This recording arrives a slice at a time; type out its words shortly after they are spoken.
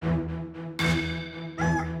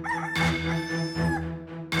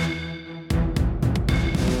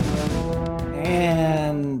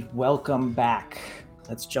welcome back.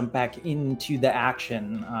 Let's jump back into the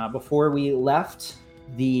action. Before we left,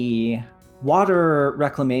 the water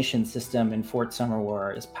reclamation system in Fort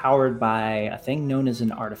Summerwar is powered by a thing known as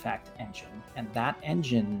an artifact engine. And that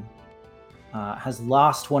engine has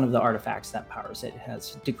lost one of the artifacts that powers it. It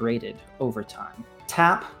has degraded over time.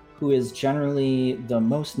 Tap, who is generally the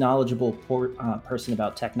most knowledgeable person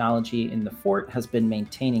about technology in the fort, has been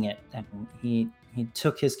maintaining it. And he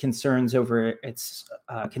took his concerns over its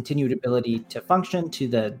continued ability to function to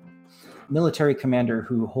the military commander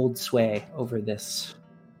who holds sway over this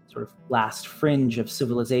sort of last fringe of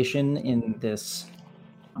civilization in this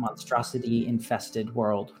monstrosity-infested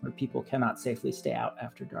world where people cannot safely stay out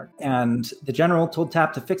after dark. And the general told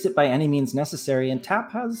Tap to fix it by any means necessary, and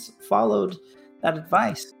Tap has followed that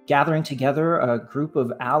advice, gathering together a group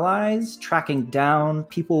of allies, tracking down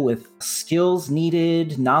people with skills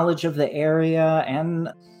needed, knowledge of the area, and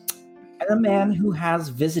a man who has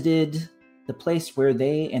visited the place where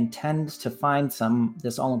they intend to find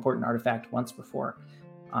this all-important artifact once before.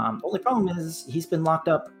 The only problem is he's been locked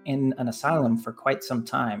up in an asylum for quite some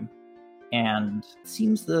time, and it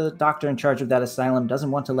seems the doctor in charge of that asylum doesn't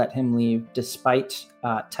want to let him leave, despite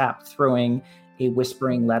Tap throwing a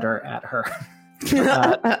whispering letter at her.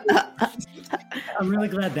 I'm really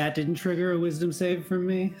glad that didn't trigger a wisdom save from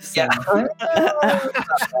me. So. Yeah, I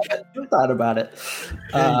thought about it.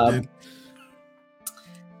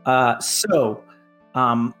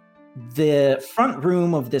 The front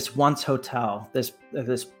room of this once hotel, it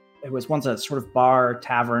was once a sort of bar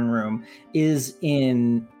tavern room, is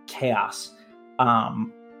in chaos.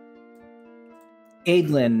 Adlin,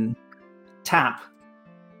 Tap,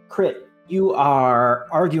 Crit, you are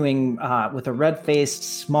arguing with a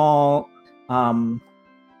red-faced, small,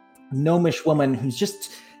 gnomish woman who's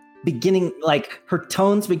just beginning, like, her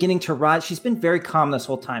tone's beginning to rise. She's been very calm this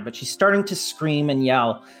whole time, but she's starting to scream and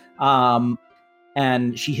yell.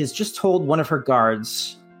 And she has just told one of her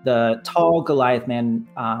guards, the tall Goliath man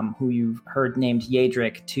who you've heard named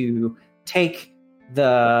Yadric, to take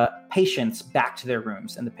the patients back to their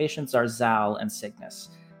rooms. And the patients are Zal and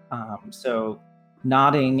Cygnus. So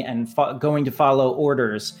nodding and going to follow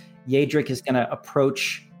orders, Yadric is going to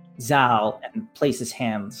approach Zal and place his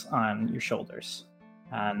hands on your shoulders.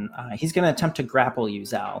 And he's going to attempt to grapple you,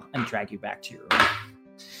 Zal, and drag you back to your room.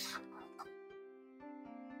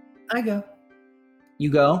 I go.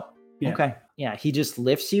 You go? Yeah. Okay. Yeah, he just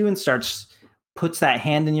lifts you and puts that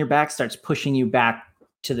hand in your back, starts pushing you back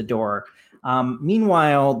to the door.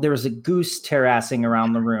 Meanwhile, there's a goose terracing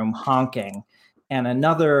around the room, honking, and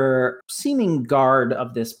another seeming guard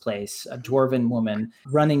of this place, a dwarven woman,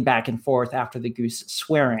 running back and forth after the goose,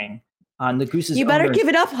 swearing on the goose's You better owner. give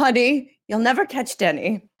it up, honey. You'll never catch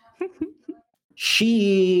Denny.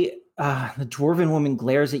 The dwarven woman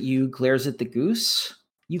glares at you, glares at the goose.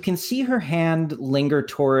 You can see her hand linger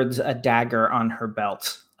towards a dagger on her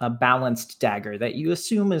belt, a balanced dagger that you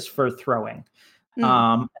assume is for throwing.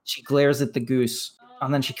 She glares at the goose,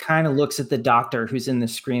 and then she kind of looks at the doctor who's in the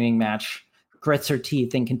screaming match, grits her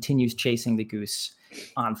teeth, and continues chasing the goose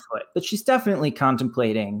on foot. But she's definitely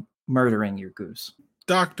contemplating murdering your goose.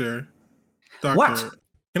 Doctor. What?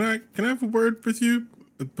 Can I have a word with you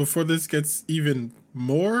before this gets even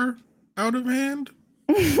more out of hand?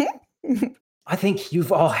 I think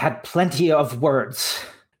you've all had plenty of words.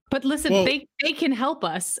 But listen, they can help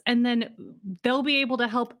us, and then they'll be able to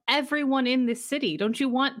help everyone in this city. Don't you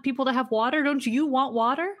want people to have water? Don't you want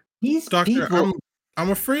water? These Doctor, people... I'm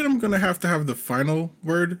afraid I'm gonna have the final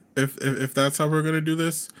word if that's how we're gonna do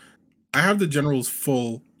this. I have the general's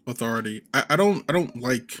full authority. I don't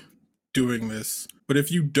like doing this. But if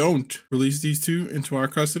you don't release these two into our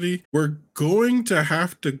custody, we're going to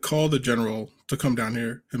have to call the general to come down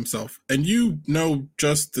here himself. And you know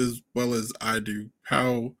just as well as I do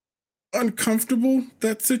how uncomfortable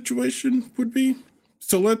that situation would be.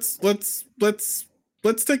 So let's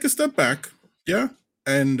take a step back, yeah?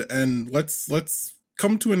 And let's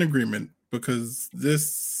come to an agreement, because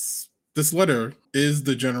this letter is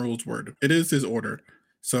the general's word. It is his order.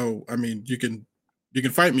 So I mean, you can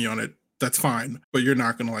fight me on it. That's fine, but you're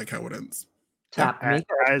not gonna like how it ends. Tap, as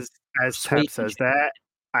Tap says that,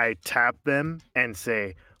 I tap them and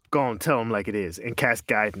say, "Go and tell them like it is," and cast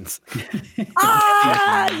guidance.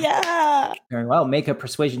 Yeah. Very well. Make a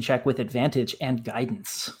persuasion check with advantage and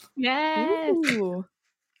guidance. Yes. Ooh.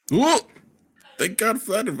 Ooh, thank God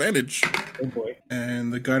for that advantage. Oh boy.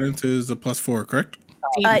 And the guidance is a +4, correct?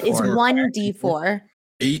 It's 1d4.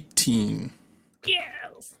 18.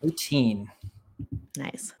 Yes. 18.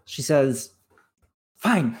 Nice. She says,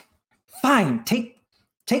 Fine. Take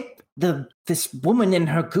this woman and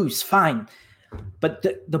her goose, fine. But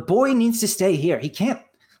the boy needs to stay here. He can't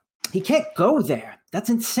He can't go there. That's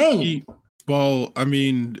insane. Well, I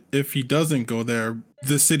mean, if he doesn't go there,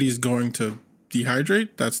 the city's going to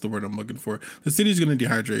dehydrate. That's the word I'm looking for. The city's going to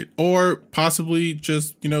dehydrate, or possibly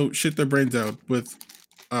just, shit their brains out with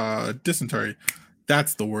dysentery.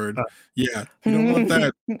 That's the word. Yeah, you don't want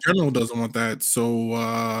that. General doesn't want that.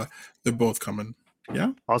 So they're both coming.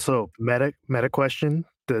 Yeah. Also, meta question: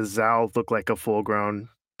 does Zal look like a full-grown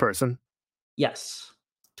person? Yes,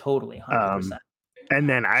 totally, 100%. And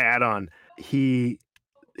then I add on, he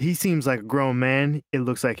seems like a grown man. It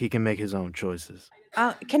looks like he can make his own choices.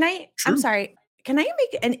 Can I? I'm sorry. Can I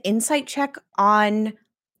make an insight check on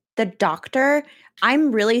the doctor?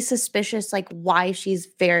 I'm really suspicious, like why she's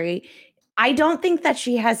very. I don't think that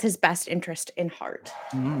she has his best interest in heart.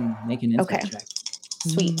 Make an insight check.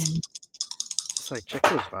 Sweet. It's like, check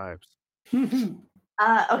those vibes.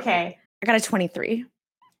 Okay. I got a 23.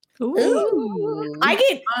 Ooh. I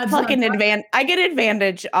get fucking I get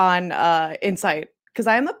advantage on insight because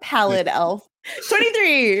I'm a pallid elf.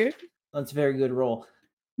 23. That's a very good roll.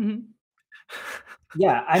 Mhm.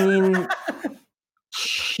 Yeah, I mean,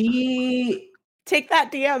 she Take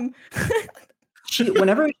that, DM.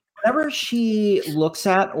 whenever she looks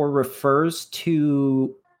at or refers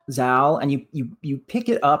to Zal, and you pick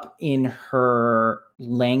it up in her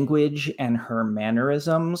language and her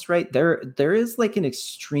mannerisms, right? There is like an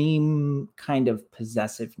extreme kind of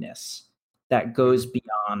possessiveness that goes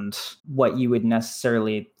beyond what you would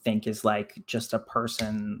necessarily think is like just a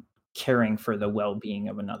person caring for the well-being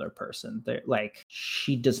of another person. Like,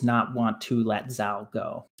 she does not want to let Zal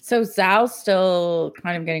go. So Zal's still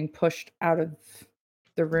kind of getting pushed out of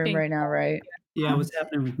the room Thank right now, right? Yeah, what's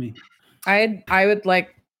happening with me? I would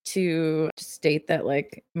like to state that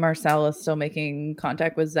like Marcel is still making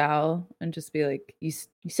contact with Zal and just be like, you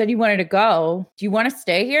said you wanted to go. Do you want to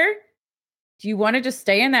stay here? Do you want to just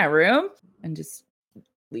stay in that room and just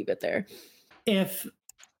leave it there? I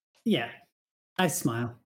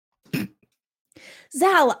smile.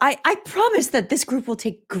 Zal, I promise that this group will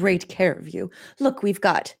take great care of you. Look, we've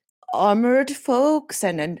got armored folks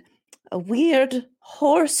and a weird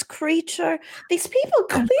horse creature. These people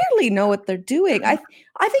clearly know what they're doing. I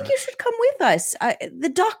think you should come with us. The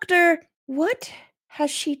doctor, what has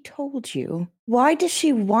she told you? Why does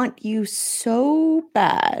she want you so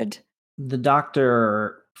bad? The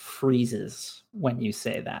doctor freezes when you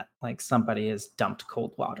say that, like somebody has dumped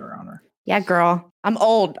cold water on her. Yeah, girl. I'm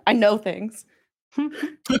old. I know things.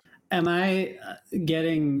 Am I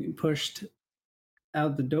getting pushed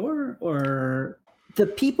out the door, or The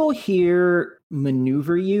people here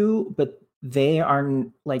maneuver you, but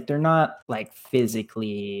they're not like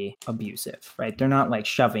physically abusive, right? They're not like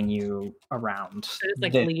shoving you around. It's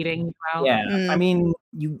like They- leading you out. Yeah. I mean,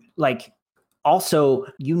 you like also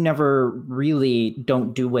you never really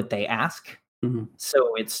don't do what they ask. Mhm.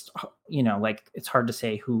 So it's like it's hard to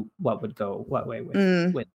say what would go what way with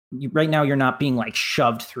Mm. you. Right now you're not being like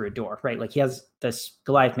shoved through a door, right? Like this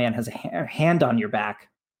Goliath man has a hand on your back.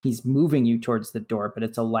 He's moving you towards the door, but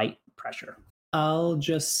it's a light pressure. I'll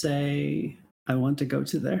just say I want to go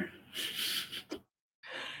to there.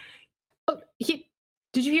 Oh,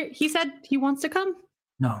 did you hear? He said he wants to come.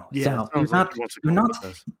 No, Yeah, Zal, it sounds like he wants to you're go not. with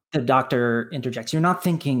us. The doctor interjects. You're not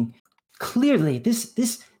thinking clearly. This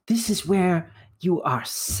is where you are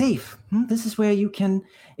safe. This is where you can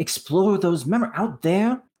explore those memories. Out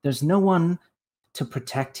there, there's no one to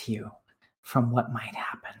protect you from what might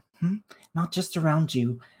happen. Not just around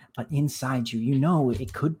you, but inside you. You know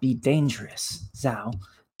it could be dangerous. Zal,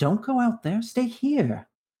 don't go out there. Stay here.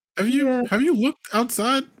 Have you looked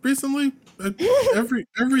outside recently?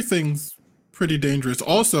 Everything's pretty dangerous.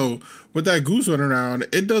 Also, with that goose running around,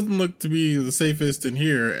 it doesn't look to be the safest in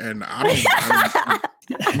here. And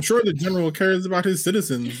I'm sure the general cares about his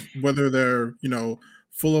citizens, whether they're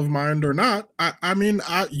full of mind or not. I mean,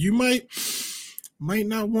 you might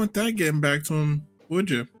not want that getting back to him,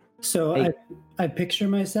 would you? So Hey. I picture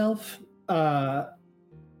myself,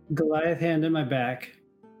 Goliath hand in my back,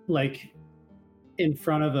 like in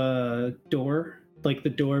front of a door, like the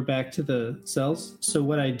door back to the cells. So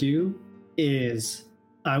what I do is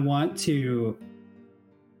I want to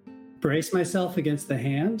brace myself against the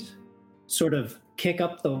hand, sort of kick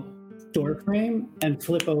up the door frame and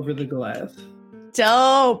flip over the Goliath.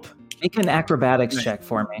 Dope. Make an acrobatics check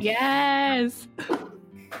for me. Yes.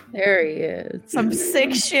 There he is. Some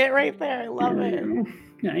sick shit right there. I love it.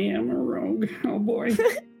 I am a rogue. Oh boy.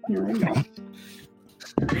 Here we go.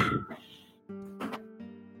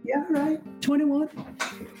 Yeah, right. 21.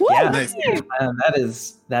 Yeah, Nice.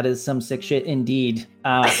 that is some sick shit indeed.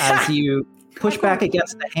 As you push back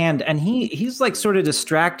against the hand, and he's like sort of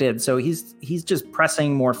distracted, so he's just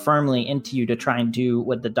pressing more firmly into you to try and do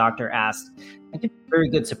what the doctor asked. I get very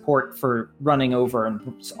good support for running over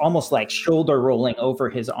and almost like shoulder rolling over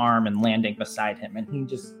his arm and landing beside him, and he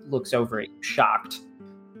just looks over at you, shocked.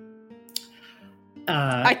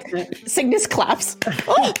 Cygnus claps.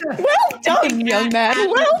 Oh, well done, young man.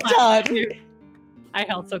 Well done. I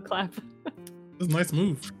also clap. That's a nice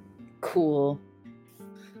move. Cool.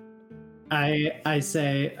 I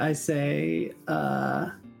say,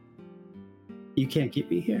 you can't keep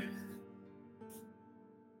me here.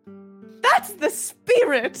 That's the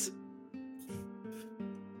spirit.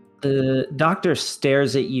 The doctor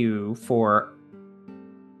stares at you for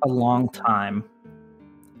a long time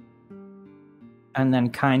and then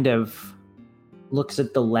kind of looks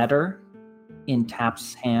at the letter in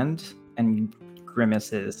Tap's hand and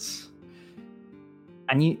grimaces.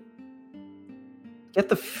 And you get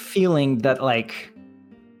the feeling that, like,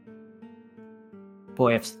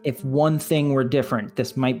 boy, if one thing were different,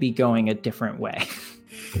 this might be going a different way.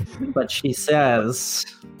 But she says,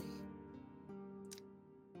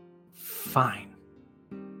 fine.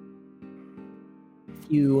 If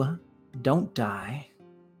you don't die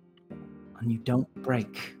and you don't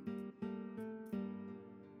break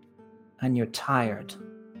and you're tired,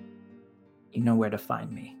 you know where to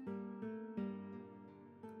find me.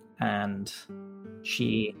 And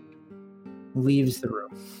she leaves the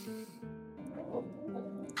room.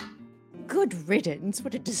 Good riddance.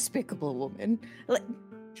 What a despicable woman.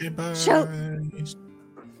 Okay, bye.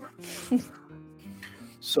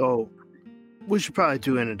 So, we should probably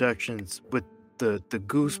do introductions with the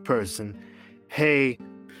goose person. Hey,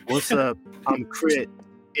 what's up? I'm Crit.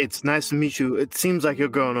 It's nice to meet you. It seems like you're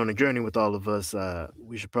going on a journey with all of us.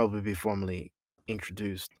 We should probably be formally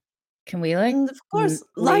introduced. Can we like? Of course,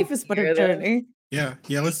 life is but a journey. Yeah,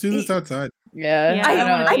 let's do this outside. Yeah, I don't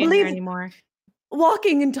want to be in believe- here anymore.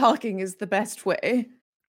 Walking and talking is the best way.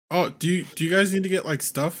 Oh, do you guys need to get like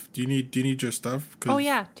stuff? Do you need your stuff? Oh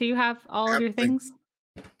yeah, do you have all of your things?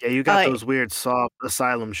 Yeah, you got those weird soft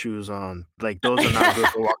asylum shoes on. Like, those are not good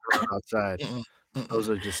for walking around outside. Those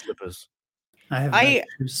are just slippers. I have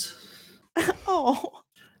doctors. Oh.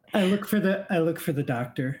 I look for the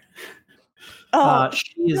doctor.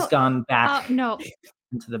 She has gone back No.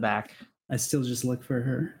 into the back. I still just look for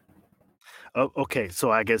her. Oh, okay,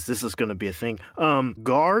 so I guess this is gonna be a thing.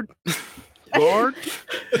 Guard? Guard?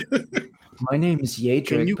 My name is Yadrick.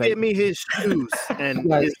 Can you get me his shoes? And you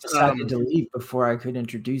guys his, decided to leave before I could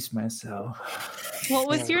introduce myself. What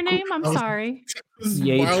was your name? I'm sorry. This is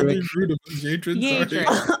Yadrick. wildly rude of us, Yadrick. Sorry.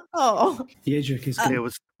 Yadrick. Oh. Yadrick is Hey,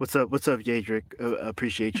 good. what's up, Yadrick?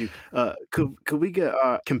 Appreciate you. Could we get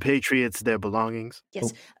our compatriots their belongings?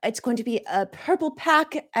 Yes, it's going to be a purple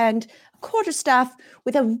pack and a quarterstaff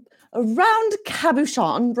with a round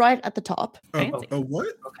cabochon right at the top. Fancy. What?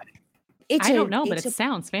 It's I don't know, but it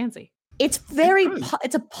sounds fancy. It's very Good.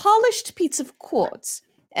 it's a polished piece of quartz,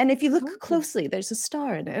 and if you look closely, there's a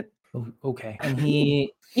star in it. Oh, okay. And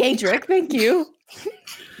he Yadrick, thank you.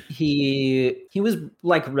 was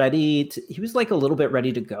like he was like a little bit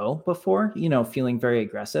ready to go before, feeling very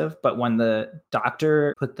aggressive. But when the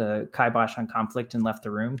doctor put the kibosh on conflict and left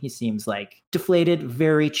the room, he seems like deflated,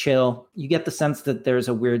 very chill. You get the sense that there's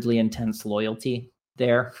a weirdly intense loyalty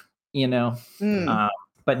there,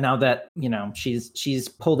 but now that she's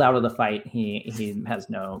pulled out of the fight, he has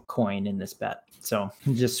no coin in this bet. So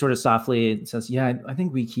he just sort of softly says, "Yeah, I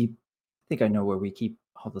think I know where we keep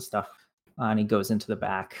all the stuff." And he goes into the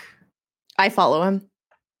back. I follow him.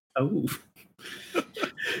 Oh.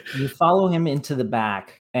 You follow him into the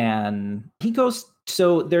back, and he goes.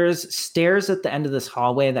 So there's stairs at the end of this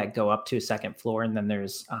hallway that go up to a second floor, and then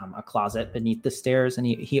there's a closet beneath the stairs. And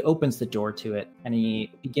he opens the door to it, and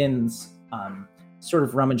he begins sort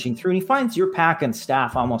of rummaging through, and he finds your pack and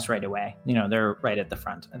staff almost right away. They're right at the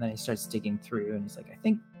front, and then he starts digging through, and he's like, "I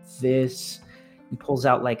think this." He pulls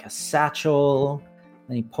out like a satchel,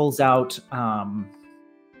 and he pulls out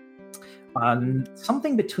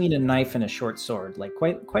something between a knife and a short sword, like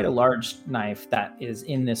quite a large knife that is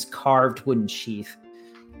in this carved wooden sheath,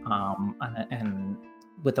 and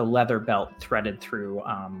with a leather belt threaded through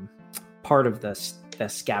part of the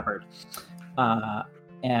scabbard.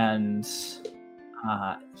 And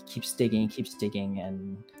he keeps digging,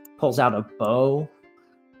 and pulls out a bow,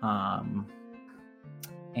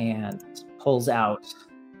 and pulls out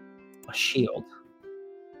a shield.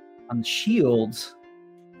 On the shield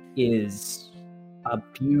is a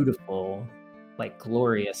beautiful, like,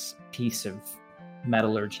 glorious piece of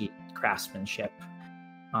metallurgy craftsmanship.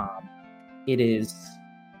 It is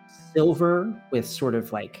silver with sort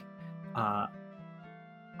of like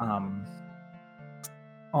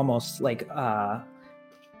almost like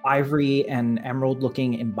ivory and emerald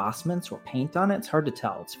looking embossments or paint on it. It's hard to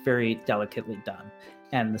tell. It's very delicately done.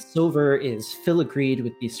 And the silver is filigreed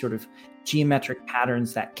with these sort of geometric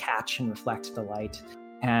patterns that catch and reflect the light.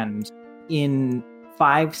 And in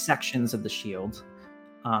 5 sections of the shield,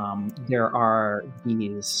 there are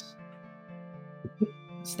these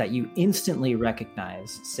depictions that you instantly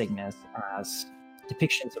recognize, Cygnus, as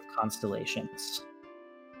depictions of constellations.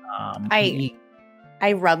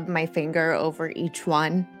 I rub my finger over each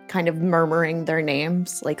one, kind of murmuring their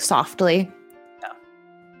names, like softly.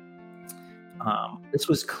 This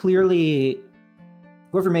was clearly,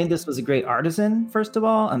 whoever made this was a great artisan, first of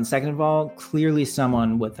all, and second of all, clearly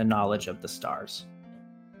someone with a knowledge of the stars.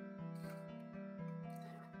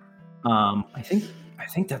 I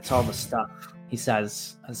think that's all the stuff, he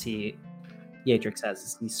says, Yadric says,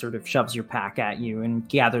 as he sort of shoves your pack at you and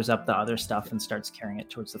gathers up the other stuff and starts carrying it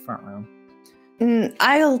towards the front room.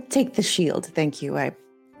 I'll take the shield, thank you. I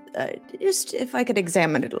just, if I could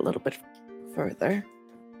examine it a little bit further.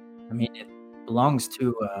 I mean, it belongs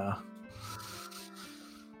to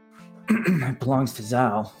it belongs to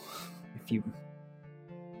Zal. If you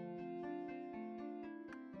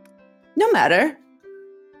no matter.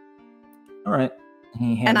 All right.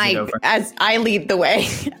 He hands it over. As I lead the way,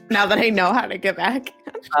 now that I know how to get back.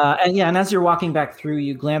 And as you're walking back through,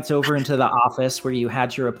 you glance over into the office where you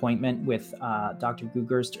had your appointment with Dr.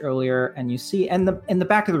 Gugurst earlier, and you see, in the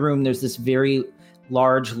back of the room, there's this very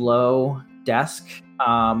large, low desk,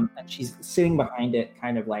 and she's sitting behind it,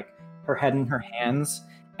 kind of like her head in her hands,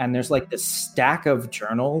 and there's like this stack of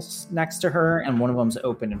journals next to her, and one of them's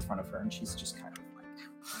open in front of her, and she's just kind of like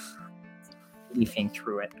leafing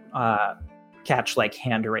through it. Catch like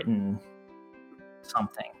handwritten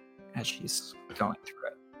something as she's going through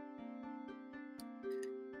it.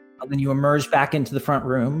 And then you emerge back into the front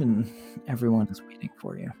room and everyone is waiting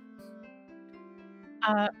for you.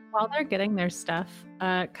 While they're getting their stuff,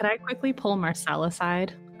 could I quickly pull Marcel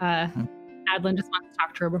aside? Adlin just wants to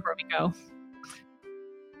talk to her before we go.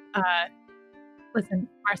 Listen,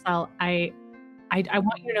 Marcel, I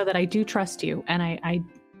want you to know that I do trust you, and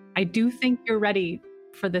I do think you're ready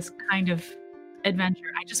for this kind of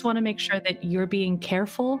adventure. I just want to make sure that you're being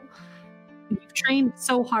careful. You've trained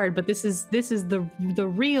so hard, but this is the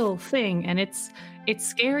real thing, and it's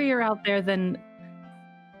scarier out there than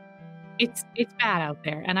it's bad out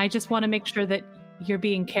there. And I just want to make sure that you're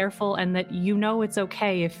being careful and that you know it's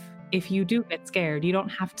okay if you do get scared. You don't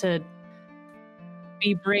have to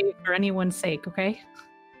be brave for anyone's sake, okay?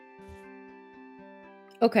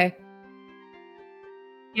 Okay.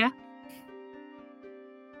 Yeah?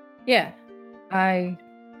 Yeah. I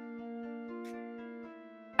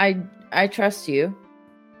trust you.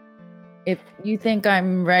 If you think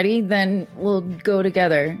I'm ready, then we'll go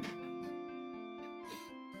together.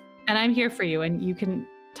 And I'm here for you, and you can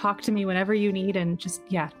talk to me whenever you need, and just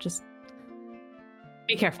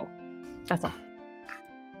be careful. That's all.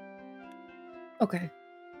 Okay.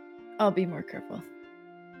 I'll be more careful.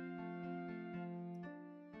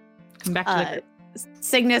 Come back to the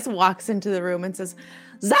Cygnus walks into the room and says,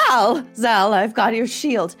 Zal, I've got your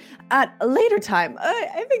shield. At a later time,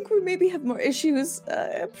 I think we maybe have more issues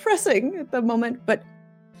pressing at the moment, but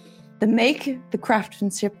the make, the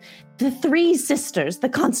craftsmanship, the 3 sisters, the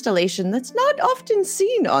constellation that's not often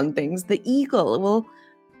seen on things, the eagle,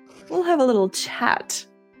 we'll have a little chat.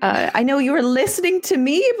 I know you were listening to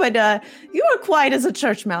me, but you were quiet as a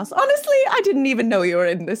church mouse. Honestly, I didn't even know you were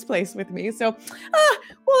in this place with me, so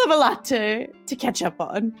we'll have a lot to catch up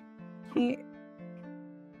on.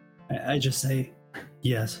 I just say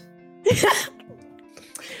yes.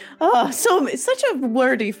 Oh, such a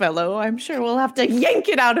wordy fellow. I'm sure we'll have to yank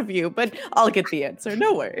it out of you, but I'll get the answer.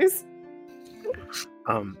 No worries.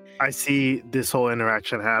 I see this whole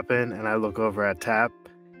interaction happen, and I look over at Tap,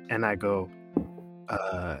 and I go,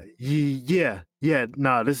 yeah,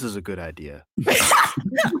 this is a good idea.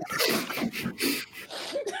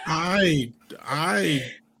 I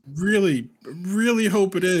really, really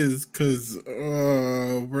hope it is, because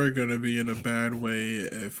we're gonna be in a bad way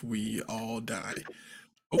if we all die.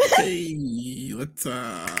 Okay, let's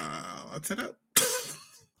head out.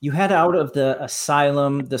 You head out of the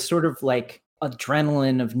asylum, the sort of like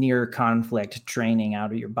adrenaline of near conflict draining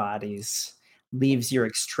out of your bodies leaves your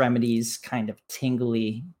extremities kind of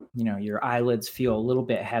tingly. You know, your eyelids feel a little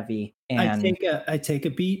bit heavy. And I take a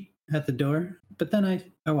beat at the door, but then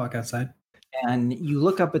I walk outside. And you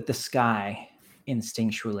look up at the sky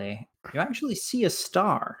instinctually. You actually see a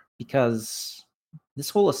star, because this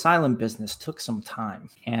whole asylum business took some time.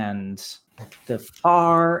 And the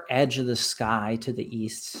far edge of the sky to the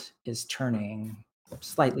east is turning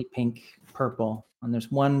slightly pink, purple. and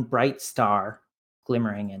there's one bright star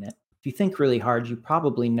glimmering in it. If you think really hard, you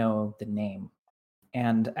probably know the name.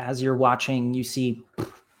 And as you're watching, you see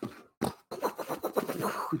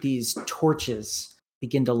these torches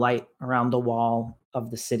begin to light around the wall of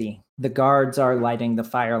the city. The guards are lighting the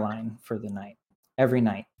fire line for the night. Every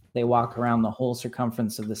night, they walk around the whole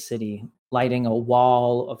circumference of the city, lighting a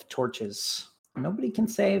wall of torches. Nobody can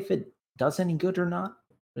say if it does any good or not,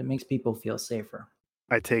 but it makes people feel safer.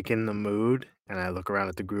 I take in the mood and I look around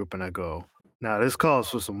at the group and I go, now this calls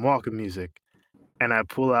for some walking music. And I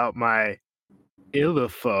pull out my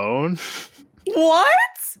illophone. What?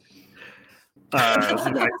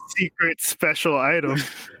 My secret special item.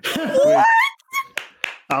 What?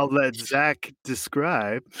 I'll let Zach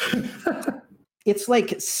describe. It's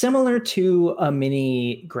like similar to a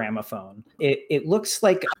mini gramophone. It looks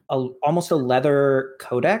like almost a leather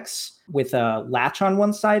codex with a latch on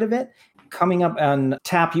one side of it. Coming up on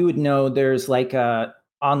tap, you would know there's like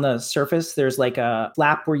on the surface, there's like a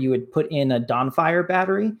flap where you would put in a Dawnfire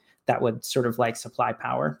battery that would sort of like supply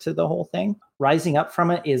power to the whole thing. Rising up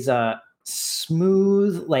from it is a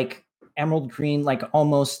smooth, like emerald green, like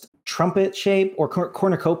almost trumpet shape or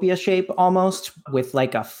cornucopia shape almost, with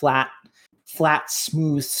like a flat,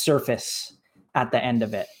 smooth surface at the end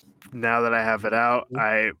of it. Now that I have it out,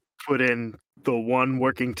 I put in the one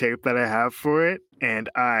working tape that I have for it, and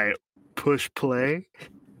I push play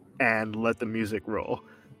and let the music roll.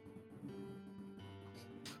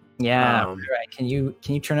 Yeah, right. Can you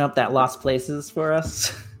turn up that Lost Places for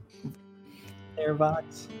us? There,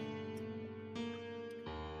 Vox.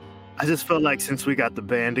 I just felt like since we got the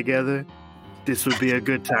band together, this would be a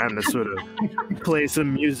good time to sort of play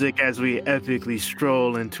some music as we epically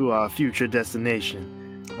stroll into our future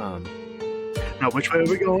destination. Now, which way are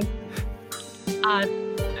we going?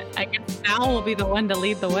 I guess Al will be the one to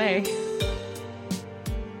lead the way.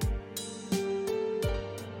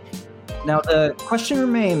 Now, the question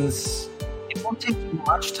remains, it won't take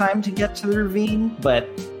much time to get to the ravine, but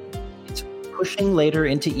it's pushing later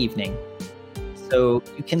into evening. So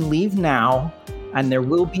you can leave now, and there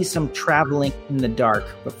will be some traveling in the dark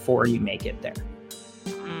before you make it there.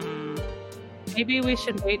 Maybe we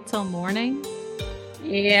should wait till morning?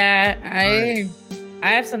 Yeah, I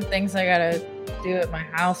have some things I gotta do at my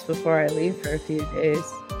house before I leave for a few days.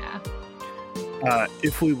 Yeah.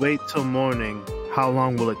 If we wait till morning, how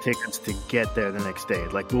long will it take us to get there the next day?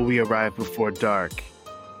 Like, will we arrive before dark?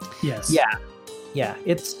 Yes. Yeah.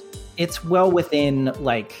 It's well within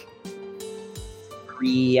like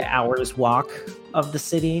 3 hours walk of the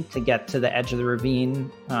city to get to the edge of the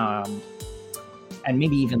ravine, and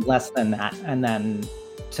maybe even less than that. And then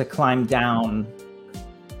to climb down,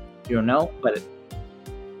 you don't know, but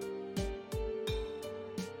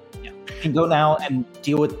you can go now and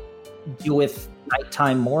deal with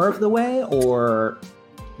nighttime more of the way, or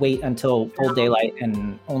wait until full daylight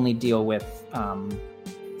and only deal with the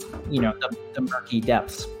murky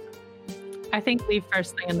depths. I think leave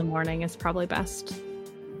first thing in the morning is probably best.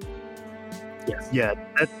 Yes. Yeah,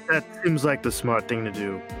 that seems like the smart thing to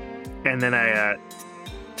do. And then I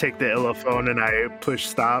take the illophone and I push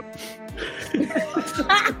stop.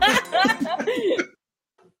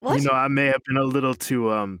 What? You know, I may have been a little too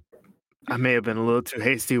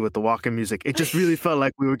hasty with the walking music. It just really felt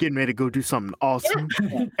like we were getting ready to go do something awesome,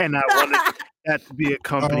 and I wanted that to be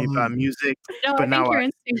accompanied by music. No, but I now think your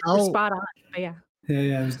instincts were spot on. But yeah.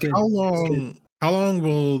 Yeah, it was good. How long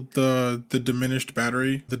will the diminished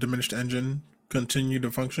battery, the diminished engine, continue to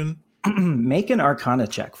function? Make an Arcana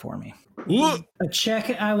check for me. What? A check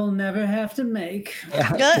I will never have to make.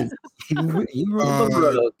 Yeah. you rolled the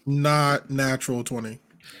road. Not natural 20.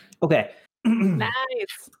 Okay. Nice.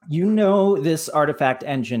 You know this artifact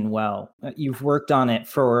engine well. You've worked on it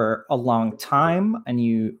for a long time, and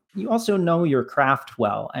you also know your craft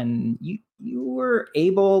well, and you were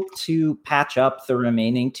able to patch up the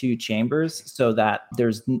remaining 2 chambers so that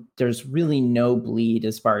there's really no bleed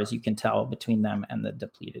as far as you can tell between them and the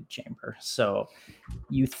depleted chamber. So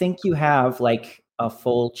you think you have like a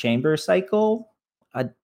full chamber cycle, a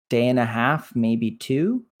day and a half, maybe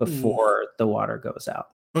 2 before the water goes out.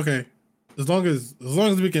 Okay. As long as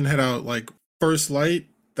we can head out like first light,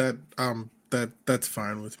 that's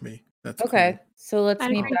fine with me. That's Okay, cool. so let's I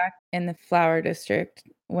meet agree. back in the flower district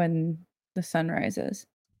when the sun rises.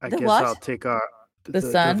 I The guess what? I'll take our The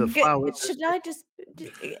sun? The flower. Should I just? Do-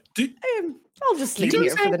 I'll just do you sleep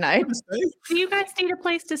here guys for the night. Do you guys need a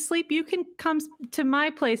place to sleep? You can come to my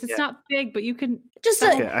place. It's Yeah. not big, but you can. Just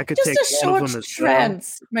Okay, I could just take a one of short them as well.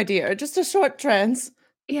 trance, my dear. Just a short trance.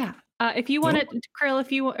 Yeah. If you want to, Krill,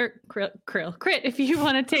 if you want, or Krill, Crit, if you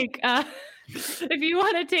want to take, if you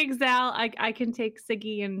want to take Zal, I can take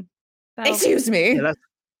Siggy and Excuse me. Yeah, that's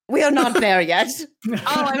We are not there yet. Oh,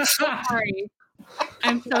 I'm so sorry.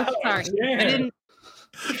 I'm so sorry. Yeah. I didn't.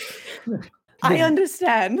 I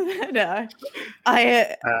understand that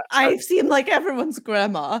I seem like everyone's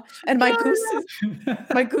grandma, and my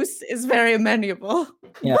goose is very amenable.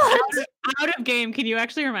 Yeah. But Out of game. Can you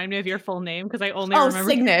actually remind me of your full name? Because I only oh, remember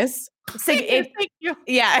Cygnus. Cygnus. Thank you.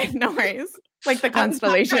 Yeah, no worries. Like the I was not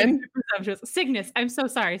trying to constellation. be presumptuous. Cygnus. I'm so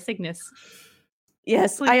sorry, Cygnus.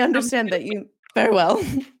 Yes, Please I come understand to that you very well.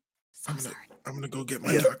 So sorry. I'm gonna go get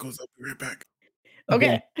my tacos. I'll be right back.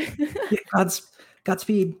 Okay. Yeah,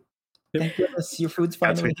 Godspeed. Thank goodness your food's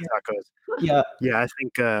that's finally what here. tacos. Yeah. Yeah,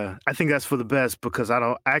 I think that's for the best because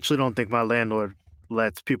I actually don't think my landlord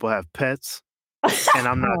lets people have pets. And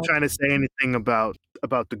I'm not trying to say anything about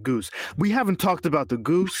the goose. We haven't talked about the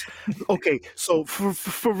goose. Okay, so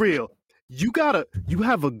for real, you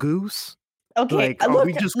have a goose? Okay. Like, are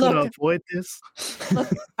we just gonna avoid this? Look,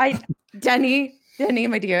 Denny,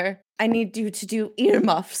 my dear, I need you to do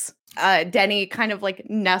earmuffs. Denny kind of like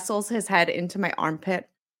nestles his head into my armpit.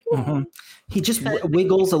 Mhm. He just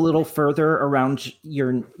wiggles a little further around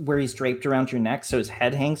where he's draped around your neck, so his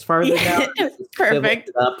head hangs farther down. Perfect.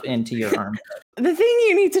 Swivels up into your arm. The thing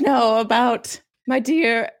you need to know about my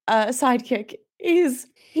dear sidekick is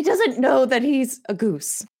he doesn't know that he's a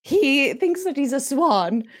goose. He thinks that he's a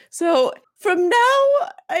swan. So from now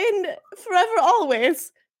and forever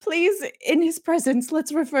always, please, in his presence,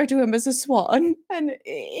 let's refer to him as a swan. And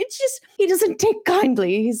it's just, he doesn't take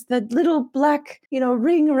kindly. He's the little black,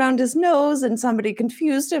 ring around his nose, and somebody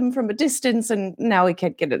confused him from a distance, and now he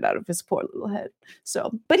can't get it out of his poor little head.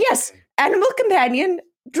 So, but yes, animal companion,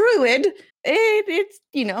 druid,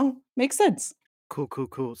 it makes sense.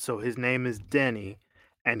 Cool. So his name is Denny,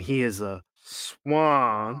 and he is a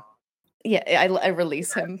swan. Yeah, I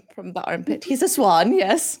release him from the armpit. He's a swan,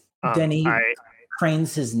 yes. Denny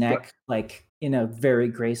cranes his neck like in a very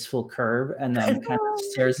graceful curve and then kind of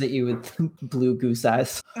stares at you with blue goose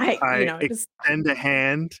eyes. I extend a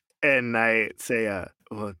hand and I say,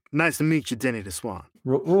 well, nice to meet you, Denny the Swan.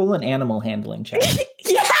 Roll an animal handling check.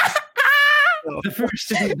 Yeah! The first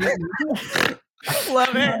to be bitten.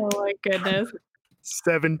 Love it. Oh my goodness.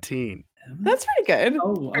 17. That's pretty good.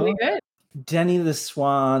 Oh, Pretty good. Denny the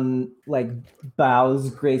Swan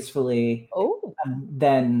bows gracefully. Oh. And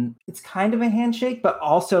then it's kind of a handshake, but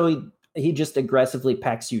also he just aggressively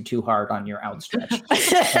pecks you too hard on your outstretched. But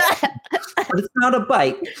it's not a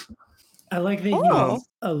bite. I like that he's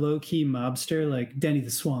a low-key mobster like Denny the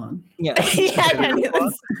Swan. Yeah. Yeah,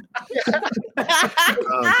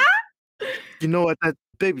 You know what? That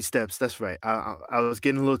baby steps. That's right. I was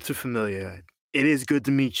getting a little too familiar. It is good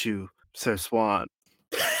to meet you, Sir Swan.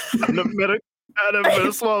 I've never met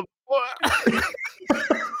a swan before.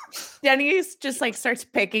 Denny just starts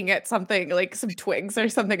picking at something, like some twigs or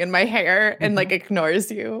something in my hair, and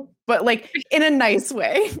ignores you, but in a nice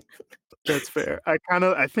way. That's fair. I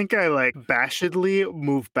think I bashedly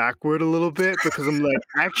move backward a little bit because I'm like,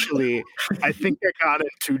 actually, I think I got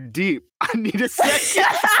it too deep. I need a second.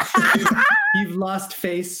 You've lost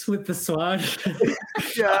face with the swan.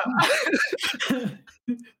 Yeah.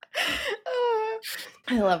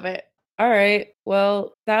 I love it. All right.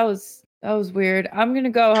 Well, that was weird. I'm gonna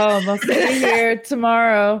go home. I'll see you here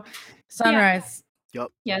tomorrow. Sunrise.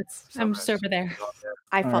 Yes, I'm just over there.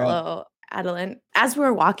 I All follow Adeline. As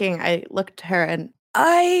we're walking, I looked at her and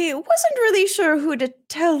I wasn't really sure who to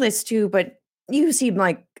tell this to, but you seem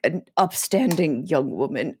like an upstanding young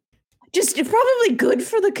woman. Just probably good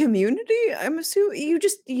for the community. I'm assuming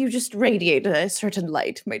you just radiate a certain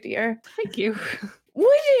light, my dear. Thank you.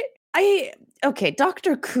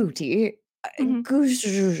 Dr. Cootie,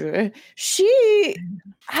 she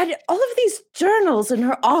had all of these journals in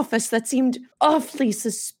her office that seemed awfully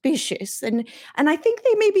suspicious, and I think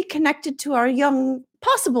they may be connected to our young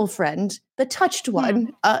possible friend, the touched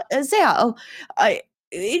one, Zal. It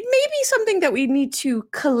may be something that we need to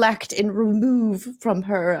collect and remove from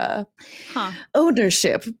her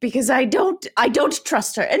ownership, because I don't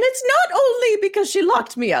trust her, and it's not only because she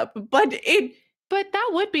locked me up, but that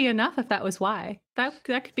would be enough if that was why. That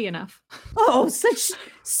could be enough. Oh, such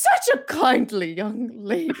a kindly young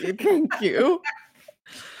lady. Thank you.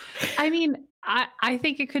 I mean, I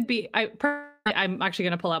think it could be. I'm actually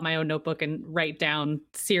going to pull out my own notebook and write down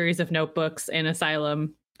series of notebooks in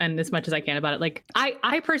Asylum and as much as I can about it.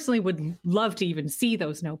 I personally would love to even see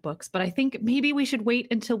those notebooks, but I think maybe we should wait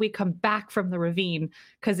until we come back from the ravine,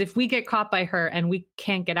 because if we get caught by her and we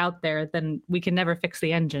can't get out there, then we can never fix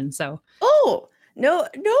the engine. So. Oh. No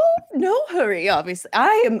hurry, obviously.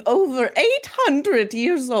 I am over 800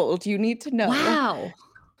 years old, you need to know. Wow.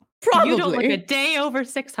 Probably. You don't look a day over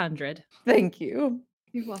 600. Thank you.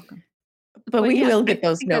 You're welcome. But we yeah, will I get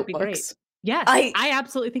those think that'd be great. notebooks. Yes, I- I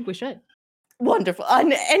absolutely think we should. Wonderful.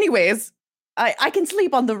 And anyways, I can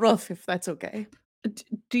sleep on the roof if that's okay.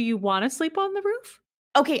 Do you want to sleep on the roof?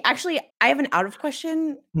 Okay, actually, I have an out of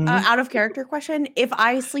character question. If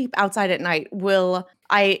I sleep outside at night, will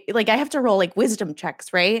I have to roll like wisdom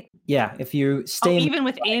checks, right? Yeah, if you stay in, Even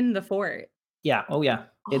within the fort. yeah, oh yeah,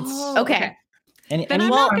 it's Oh, Okay. any, Then I'm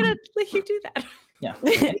not anytime- gonna let you do that. yeah,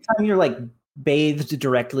 anytime you're like bathed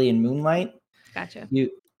directly in moonlight, Gotcha.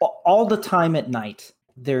 you all the time at night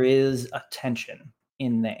there is a tension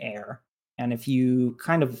in the air, and if you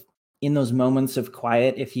kind of in those moments of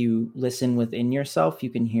quiet, if you listen within yourself, you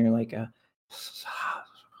can hear like a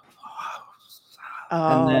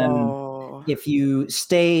and then if you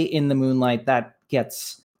stay in the moonlight, that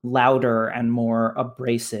gets louder and more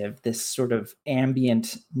abrasive, this sort of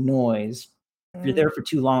ambient noise. If you're there for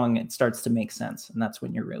too long, it starts to make sense, and that's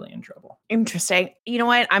when you're really in trouble. Interesting. You know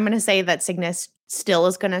what? I'm going to say that Cygnus still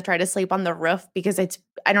is going to try to sleep on the roof because I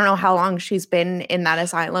don't know how long she's been in that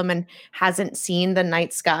asylum and hasn't seen the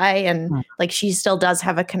night sky. And like she still does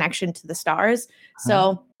have a connection to the stars.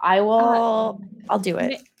 So I'll do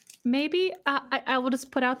it. Maybe I will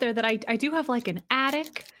just put out there that I do have like an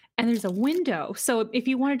attic and there's a window. So if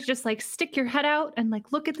you wanted to just like stick your head out and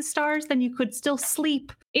like look at the stars, then you could still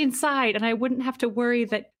sleep inside and I wouldn't have to worry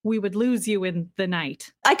that we would lose you in the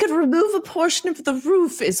night. I could remove a portion of the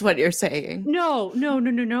roof is what you're saying. No, not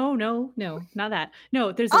that.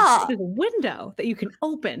 No, there's a window that you can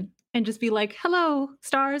open and just be like, hello,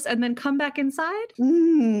 stars, and then come back inside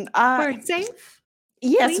where it's safe.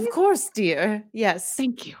 Yes, please? of course, dear. Yes,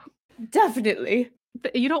 Thank you. definitely.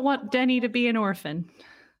 But you don't want Denny to be an orphan,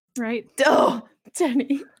 right? Oh,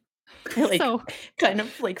 Denny. I like So kind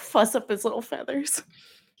of like fuss up his little feathers.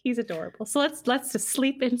 he's adorable. So let's just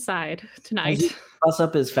sleep inside As tonight. he busts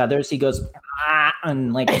up his feathers, he goes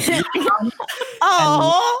and like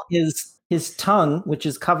Oh, his tongue, which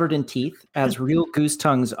is covered in teeth, as real goose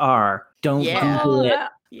tongues are. Don't Yeah. Google it.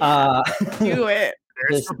 do it.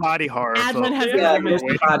 There's the body horror. Adlin has Yeah, a there's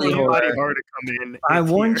the body horror. to come in. I It's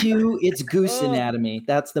warned here. you, it's goose anatomy.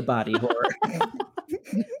 That's the body horror.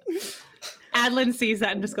 Adlin sees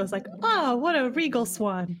that and just goes like, "Oh, what a regal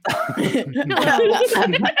swan!"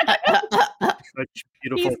 Such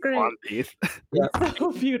beautiful He's great. swan teeth.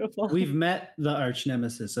 So beautiful. We've met the arch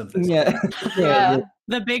nemesis of this. Yeah. Yeah.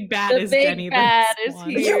 The big bad The is big Denny. the bad is swan.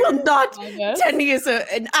 here. You will not. I guess. Denny is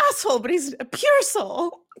an asshole, but he's a pure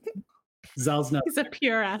soul. Zal's not. He's a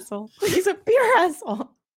pure asshole. He's a pure asshole.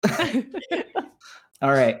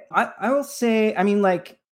 All right. I will say, I mean,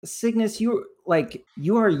 like, Cygnus, you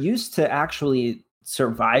are used to actually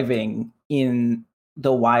surviving in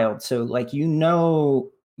the wild. So like you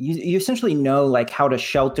essentially know like how to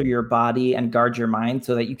shelter your body and guard your mind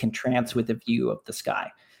so that you can trance with a view of the sky,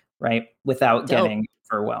 right? Without Dope. getting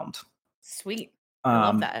overwhelmed. Sweet. I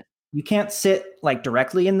love Um, that. You can't sit like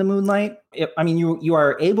directly in the moonlight. You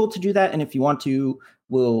are able to do that, and if you want to,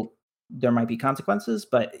 there might be consequences.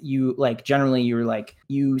 But you like generally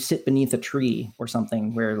you sit beneath a tree or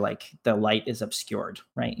something where like the light is obscured,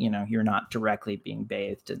 right? You know, you're not directly being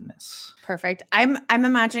bathed in this. Perfect. I'm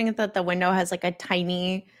imagining that the window has like a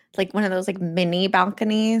tiny, like one of those like mini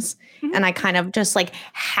balconies, Mhm. and I kind of just like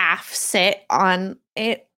half sit on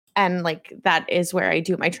it, and like that is where I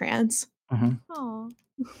do my trance. Aw.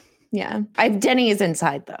 Yeah, Denny is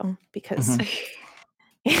inside though because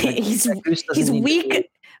he's Goose doesn't he's need to weak be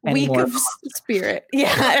any more of spirit.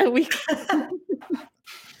 Yeah, weak.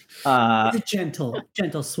 He's a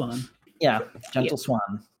gentle swan. Yeah, gentle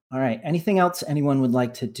swan. All right. Anything else anyone would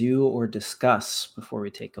like to do or discuss before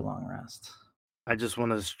we take a long rest? I just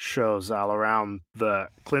want to show Zal around the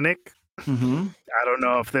clinic. Mm-hmm. I don't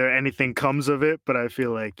know if anything comes of it, but I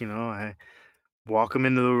feel like, I walk him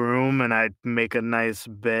into the room and I make a nice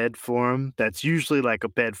bed for him. That's usually like a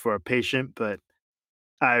bed for a patient, but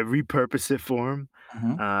I repurpose it for him.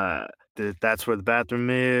 That's where the bathroom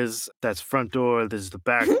is. That's front door. This is the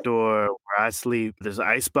back door where I sleep. There's an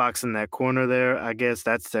icebox in that corner there. I guess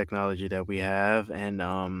that's technology that we have. And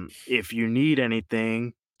if you need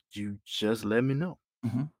anything, you just let me know.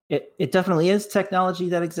 It definitely is technology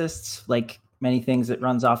that exists. Like many things, it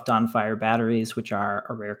runs off Dawnfire batteries, which are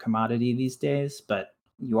a rare commodity these days. But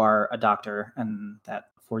you are a doctor, and that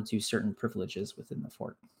affords you certain privileges within the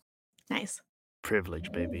fort. Nice.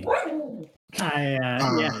 Privilege, baby.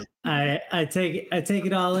 I take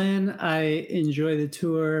it all in. I enjoy the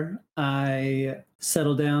tour. I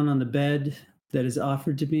settle down on the bed that is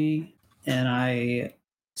offered to me, and I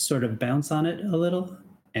sort of bounce on it a little,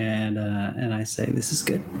 and I say, "This is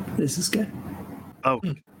good. This is good." Oh,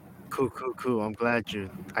 cool. I'm glad you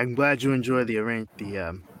enjoy the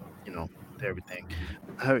everything.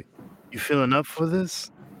 How you feeling up for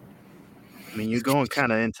this? I mean, you're going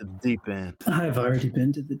kind of into the deep end. I've already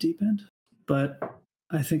been to the deep end, but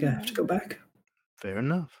I think I have to go back. Fair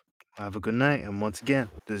enough. Have a good night. And once again,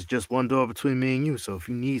 there's just one door between me and you. So if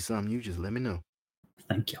you need something, you just let me know.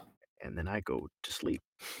 Thank you. And then I go to sleep.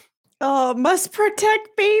 Oh, must protect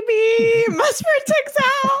baby. Must protect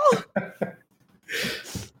Sal.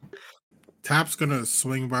 Tap's gonna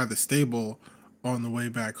swing by the stable on the way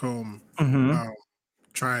back home. Mhm.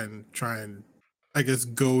 Try and I guess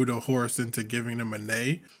goad a horse into giving him a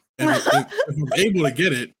neigh. And if I'm able to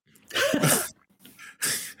get it,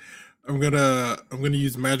 I'm gonna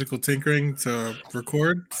use magical tinkering to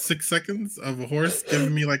record 6 seconds of a horse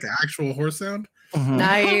giving me like an actual horse sound, Mhm.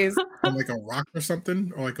 Nice. on like a rock or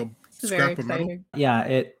something, or like a It's very scrap of metal. exciting.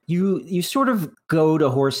 Yeah, you sort of goad a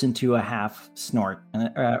horse into a half snort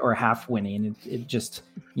or half whinny, and it just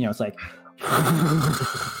it's like.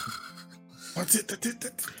 What's it?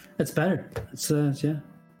 It's better. It's yeah.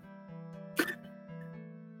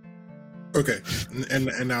 Okay,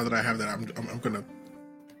 and now that I have that, I'm gonna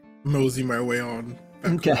mosey my way on.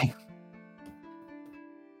 back Okay.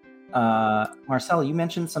 Marcel, you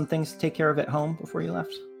mentioned some things to take care of at home before you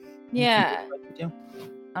left. Yeah. What you do?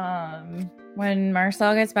 When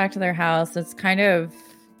Marcel gets back to their house, it's kind of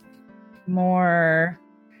more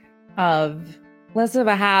of less of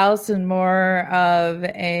a house and more of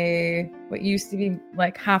what used to be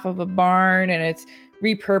like half of a barn, and it's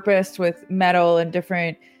repurposed with metal and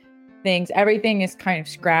different things. Everything is kind of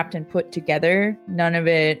scrapped and put together. None of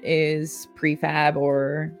it is prefab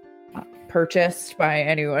or purchased by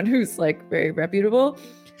anyone who's like very reputable.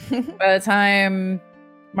 By the time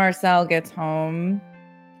Marcel gets home,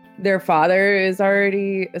 their father is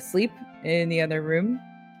already asleep in the other room,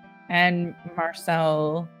 and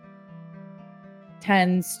Marcel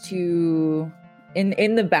tends to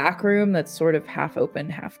in the back room that's sort of half open,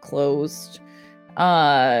 half closed.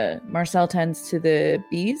 Marcel tends to the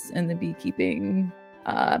bees and the beekeeping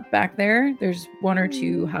back there. There's 1 or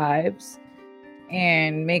 2 hives,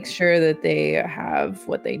 and makes sure that they have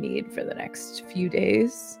what they need for the next few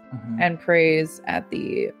days, and prays at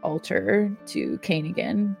the altar to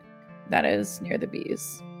Kanigan that is near the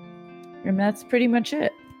bees. And that's pretty much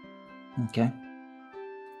it. Okay.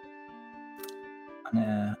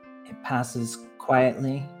 It passes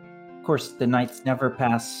quietly. Of course, the nights never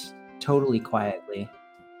pass totally quietly.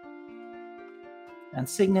 And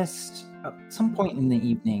Cygnus, at some point in the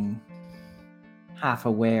evening, half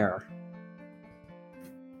aware,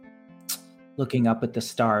 looking up at the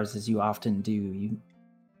stars as you often do, you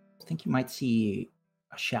think you might see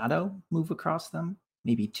a shadow move across them,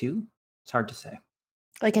 maybe 2. It's hard to say.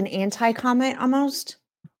 Like an anti-comet almost.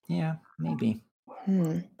 Yeah, maybe.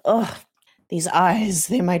 Ugh, these eyes,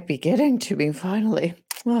 they might be getting to me finally.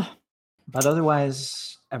 Ugh. But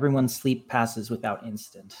otherwise, everyone's sleep passes without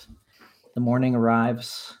incident. The morning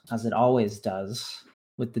arrives, as it always does,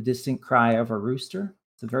 with the distant cry of a rooster.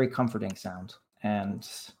 It's a very comforting sound. And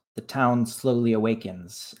the town slowly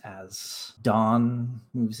awakens as dawn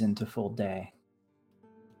moves into full day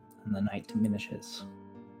and the night diminishes.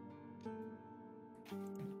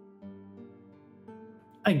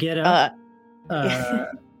 I get up.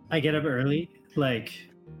 I get up early, like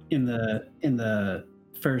in the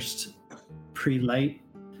first pre-light,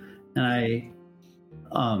 and I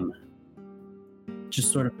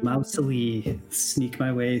just sort of mousily sneak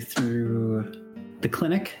my way through the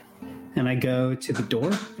clinic, and I go to the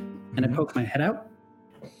door and I poke my head out.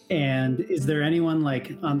 And is there anyone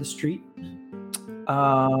like on the street?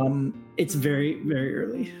 It's very, very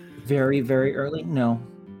early. Very, very early? No.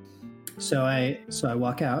 So I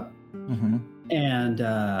walk out, and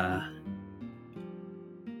I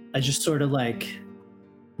just sort of like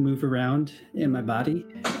move around in my body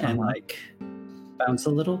and like bounce a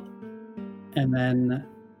little, and then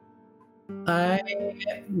I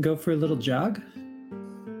go for a little jog.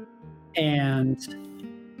 And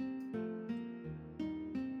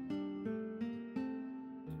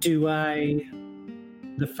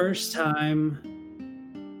the first time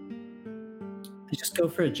I just go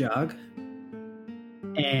for a jog,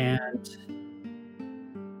 and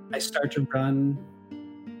I start to run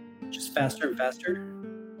just faster and faster.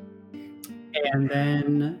 And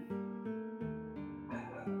then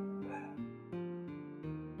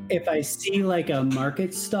if I see like a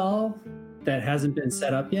market stall that hasn't been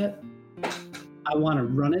set up yet, I want to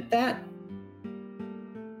run at that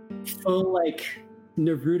full like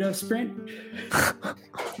Naruto sprint.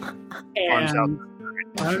 And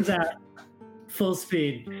arms out, full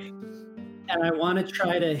speed. And I want to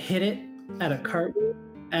try to hit it at a cartwheel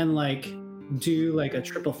and like do like a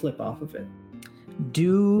triple flip off of it.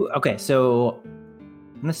 Okay, so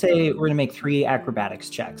I'm gonna say we're gonna make 3 acrobatics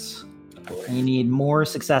checks. And you need more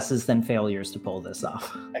successes than failures to pull this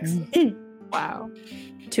off. Excellent. Wow.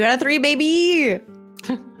 2 out of 3, baby.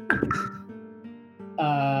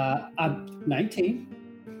 I'm 19.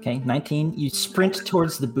 Okay, 19. You sprint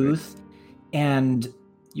towards the booth, and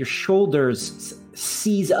your shoulders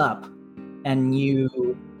seize up, and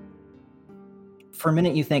you, for a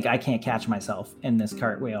minute, you think, I can't catch myself in this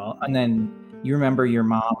cartwheel. And then you remember your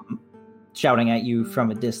mom shouting at you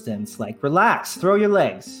from a distance, like, relax, throw your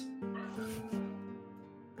legs.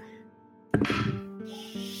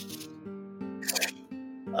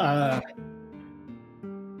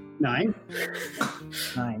 9.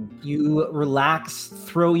 9. You relax,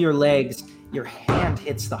 throw your legs, your hand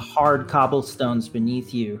hits the hard cobblestones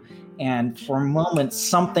beneath you, and for a moment,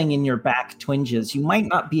 something in your back twinges. You might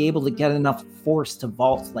not be able to get enough force to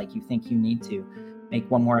vault like you think you need to. Make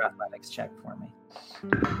one more athletics check for me.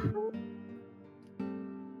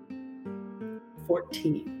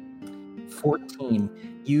 14. 14.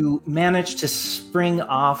 You manage to spring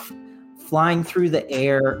off, flying through the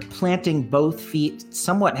air, planting both feet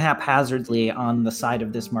somewhat haphazardly on the side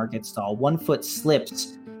of this market stall. One foot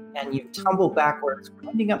slips, and you tumble backwards,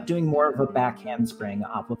 ending up doing more of a back handspring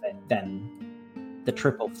off of it than the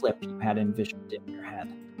triple flip you had envisioned in your head.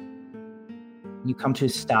 You come to a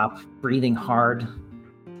stop, breathing hard,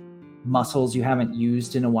 muscles you haven't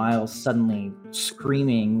used in a while suddenly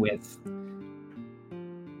screaming with,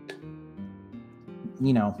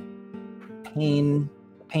 pain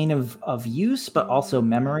of use, but also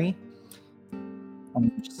memory.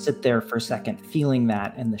 And you just sit there for a second, feeling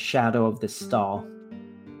that in the shadow of this stall.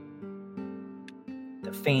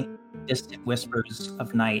 The faint, distant whispers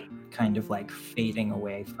of night kind of like fading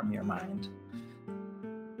away from your mind.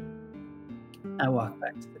 I walk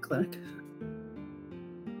back to the clinic.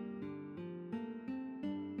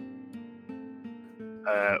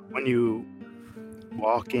 When you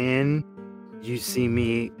walk in, you see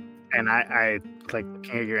me, and I like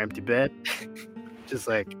looking at your empty bed, just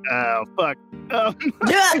like, oh fuck.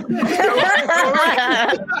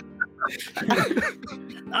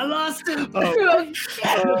 I lost him.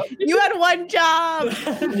 You had one job.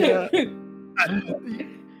 Yeah.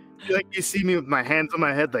 Like you see me with my hands on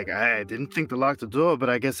my head, like I didn't think to lock the door, but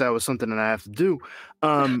I guess that was something that I have to do.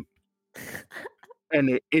 And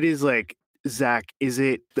it is like, Zach, has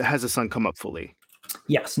the sun come up fully?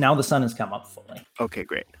 Yes, now the sun has come up fully. Okay,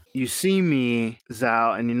 great. You see me,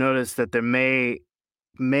 Zal, and you notice that there may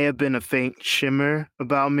have been a faint shimmer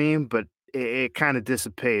about me, but it kind of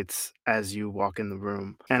dissipates as you walk in the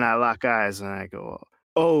room. And I lock eyes and I go,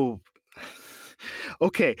 oh,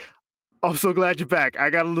 okay. I'm so glad you're back. I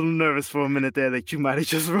got a little nervous for a minute there that you might have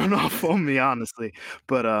just run off on me, honestly.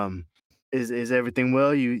 But is everything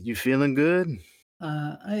well? You feeling good?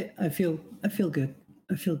 I feel good.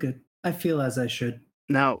 I feel good. I feel as I should.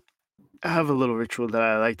 Now, I have a little ritual that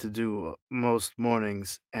I like to do most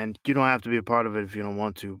mornings, and you don't have to be a part of it if you don't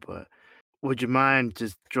want to, but would you mind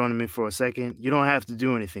just joining me for a second? You don't have to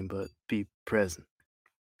do anything, but be present.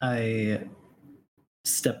 I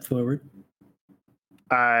step forward.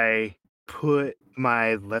 I put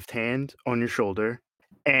my left hand on your shoulder,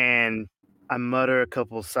 and I mutter a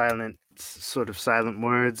couple silent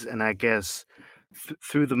words, and I guess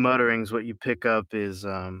through the mutterings, what you pick up is,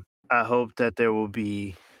 I hope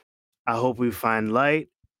we find light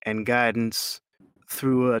and guidance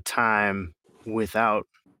through a time without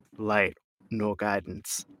light nor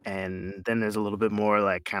guidance. And then there's a little bit more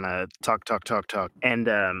like kind of talk. And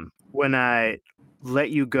when I let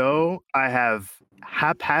you go, I have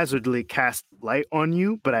haphazardly cast light on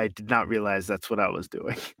you, but I did not realize that's what I was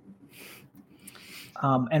doing.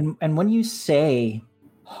 And when you say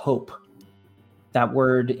hope, that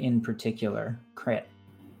word in particular, Crit,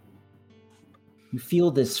 you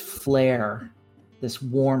feel this flare, this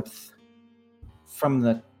warmth from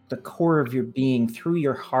the core of your being through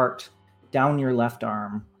your heart, down your left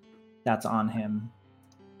arm, that's on him.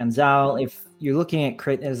 And Zal, if you're looking at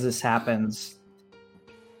Crit as this happens,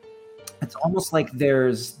 it's almost like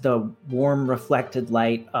there's the warm reflected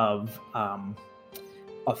light of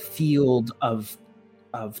a field of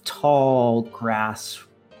tall grass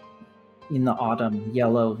in the autumn,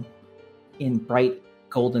 yellow in bright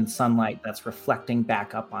golden sunlight that's reflecting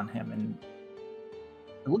back up on him. And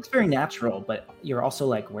it looks very natural, but you're also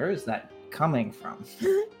like, where is that coming from?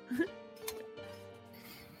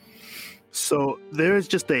 So there's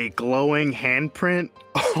just a glowing handprint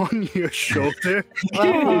on your shoulder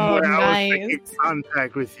Oh, where I was nice. making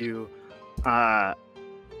contact with you.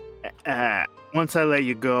 Once I let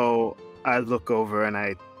you go, I look over and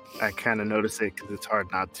I kind of notice it because it's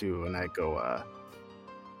hard not to, and I go,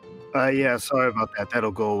 Yeah, sorry about that.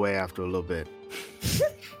 That'll go away after a little bit.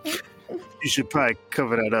 You should probably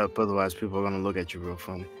cover that up, otherwise people are gonna look at you real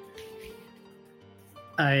funny.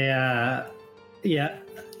 I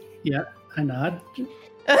nod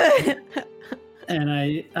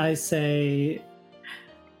and I say,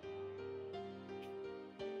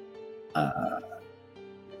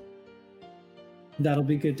 that'll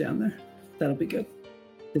be good down there. That'll be good.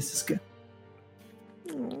 This is good.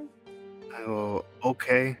 Oh,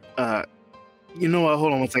 okay. You know what?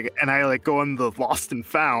 Hold on one second. And I like go on the lost and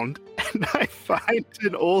found, and I find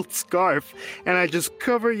an old scarf, and I just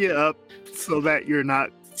cover you up so that you're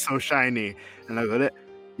not so shiny. And I go,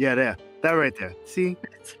 there, that right there. See?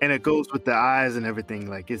 And it goes with the eyes and everything.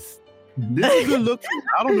 Like this is a good look.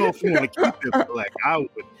 I don't know if you want to keep it, but like I would.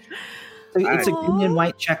 It's a green and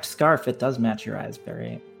white checked scarf. It does match your eyes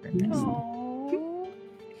very, very nice. Aww.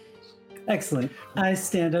 Excellent. I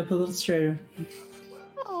stand up a little straighter.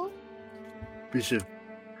 We should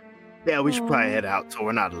probably head out so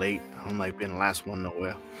we're not late. I don't like being the last one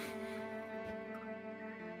nowhere.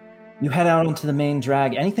 You head out onto the main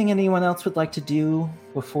drag. Anything anyone else would like to do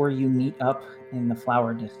before you meet up in the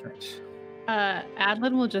Flower District?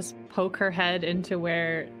 Adlin will just poke her head into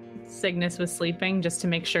where Cygnus was sleeping just to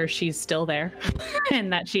make sure she's still there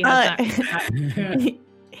and that she has not.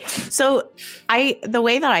 So the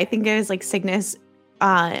way that I think it is like Cygnus,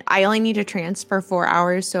 I only need to transfer 4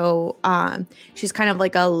 hours. So she's kind of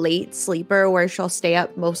like a late sleeper where she'll stay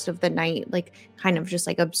up most of the night, like kind of just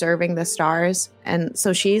like observing the stars. And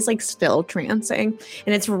so she's like still trancing,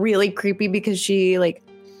 and it's really creepy because she like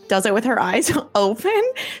does it with her eyes open.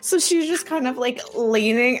 So she's just kind of like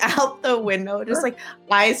leaning out the window, just like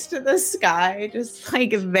eyes to the sky, just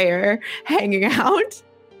like there hanging out.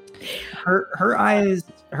 Her eyes,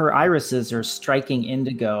 her irises are striking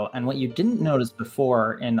indigo, and what you didn't notice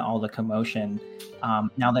before in all the commotion,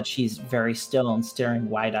 now that she's very still and staring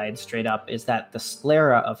wide-eyed straight up, is that the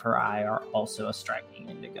sclera of her eye are also a striking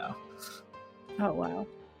indigo. Oh wow!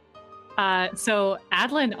 So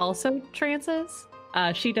Adlin also trances.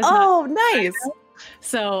 She does. Oh, nice.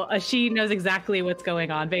 So she knows exactly what's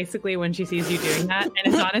going on, basically, when she sees you doing that,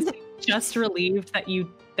 and is honestly just relieved that you're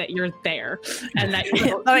there, and that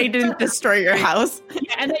I didn't destroy your house,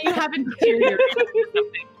 and that you haven't deteriorated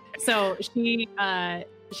something. So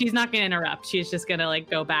she's not gonna interrupt. She's just gonna like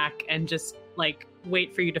go back and just like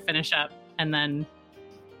wait for you to finish up, and then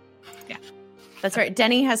That's right.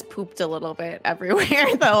 Denny has pooped a little bit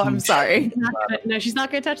everywhere, though. I'm sorry. She's not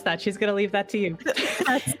gonna touch that. She's gonna leave that to you.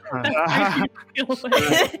 That's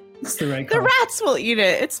It's the right The call. rats will eat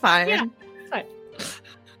it. It's fine. Yeah, it's fine.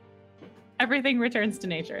 Everything returns to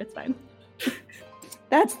nature. It's fine.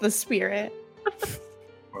 That's the spirit.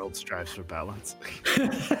 World strives for balance.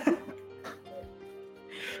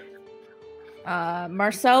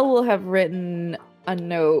 Marcel will have written a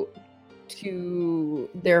note to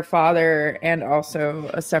their father and also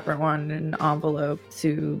a separate one in an envelope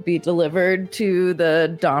to be delivered to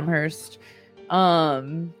the Domhurst.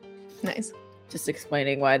 Nice. Just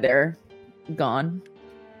explaining why they're gone.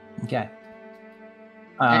 Okay.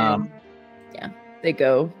 And, they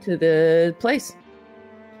go to the place.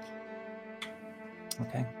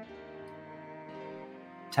 Okay.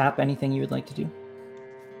 Tap, anything you would like to do?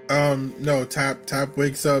 No, Tap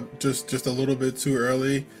wakes up just a little bit too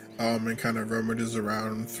early, and kind of rummages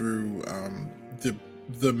around through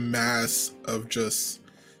the mass of just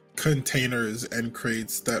containers and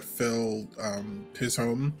crates that fill his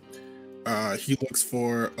home. He looks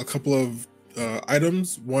for a couple of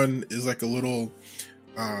items. One is like a little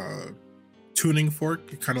tuning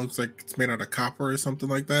fork. It kind of looks like it's made out of copper or something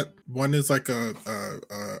like that. One is like a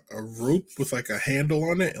rope with like a handle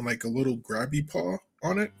on it and like a little grabby paw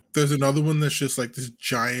on it. There's another one that's just like this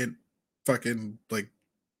giant fucking like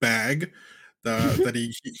bag that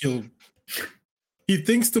he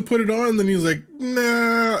thinks to put it on, then he's like,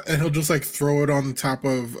 nah, and he'll just like throw it on the top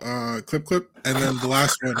of Clip. And then the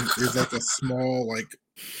last one is like a small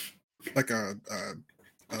like a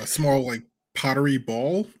small like pottery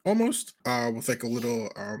ball almost, with like a little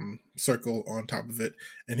circle on top of it,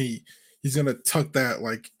 and he's gonna tuck that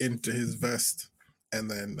like into his vest and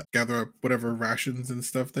then gather up whatever rations and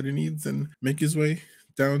stuff that he needs and make his way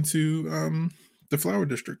down to the Flower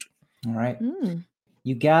District. All right.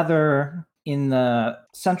 You gather in the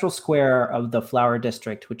central square of the Flower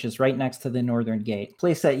District, which is right next to the Northern Gate,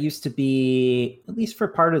 place that used to be, at least for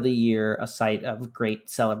part of the year, a site of great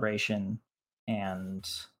celebration and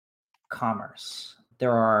commerce.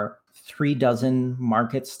 There are 36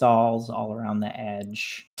 market stalls all around the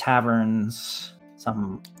edge, taverns,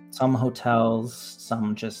 some hotels,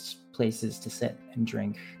 some just places to sit and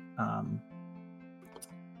drink.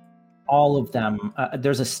 all of them.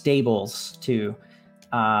 There's a stables too,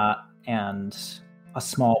 and a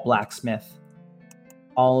small blacksmith.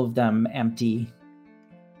 All of them empty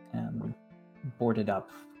and boarded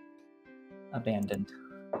up, abandoned.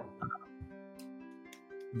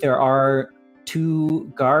 There are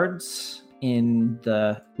 2 guards in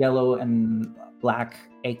the yellow and black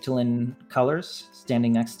Aechelin colors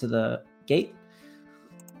standing next to the gate.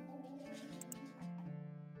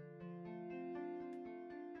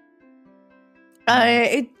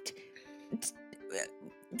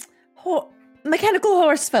 Mechanical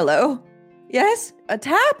horse fellow. Yes? A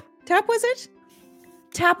tap? Tap was it?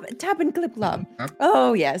 Tap and Clip Club.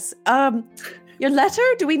 Oh, yes. Your letter,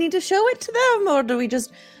 do we need to show it to them or do we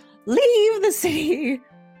just leave the city?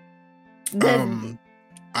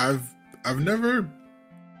 I've never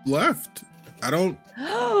left. I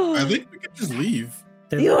think we could just leave.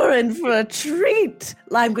 You're in for a treat.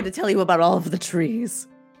 I'm going to tell you about all of the trees.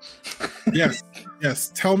 Yes.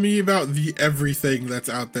 Tell me about the everything that's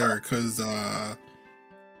out there, because I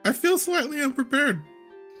feel slightly unprepared.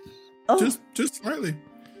 Oh, Just slightly.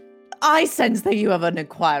 I sense that you have an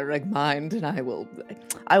inquiring mind, and I will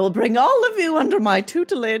bring all of you under my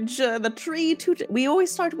tutelage. The tree we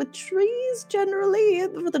always start with trees generally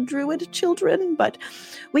for the druid children, but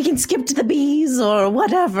we can skip to the bees or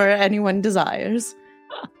whatever anyone desires.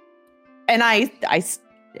 And I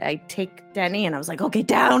take Denny and I was like, okay,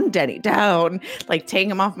 down, Denny, down. Like, taking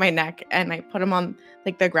him off my neck, and I put him on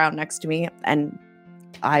like the ground next to me, and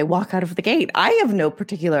I walk out of the gate. I have no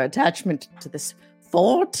particular attachment to this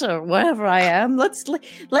fort or wherever I am. Let's go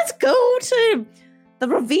to the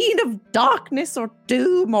Ravine of Darkness or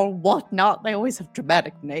Doom or whatnot. They always have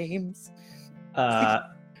dramatic names.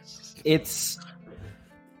 It's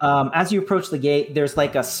as you approach the gate, there's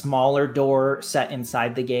like a smaller door set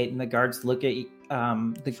inside the gate, and the guards look at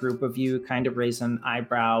the group of you, kind of raise an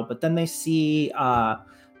eyebrow, but then they see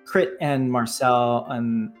Crit and Marcel,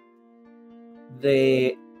 and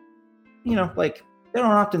they, they don't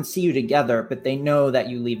often see you together, but they know that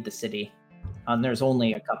you leave the city. There's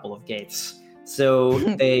only a couple of gates. So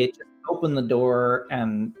they just open the door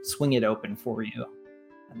and swing it open for you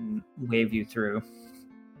and wave you through.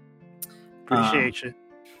 Appreciate you.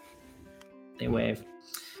 They wave.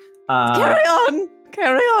 Carry on.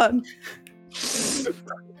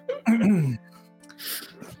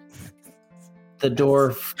 The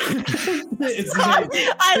door.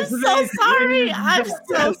 I'm so sorry.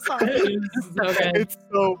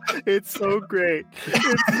 It's so great.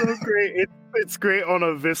 It's so great. It's great on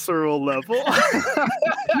a visceral level.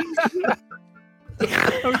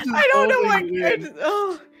 I don't know what.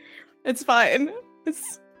 It's fine.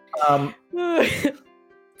 It's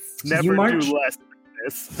never do less than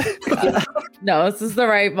this. No, this is the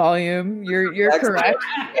right volume. You're correct.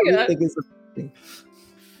 Yeah.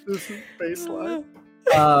 This is baseline.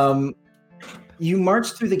 You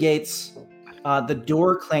march through the gates. The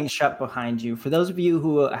door clangs shut behind you. For those of you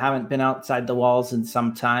who haven't been outside the walls in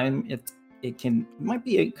some time, it might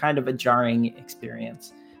be a kind of a jarring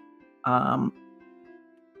experience. But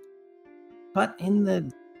in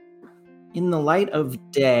the light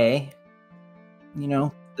of day,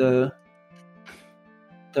 the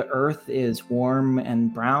earth is warm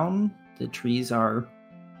and brown. The trees are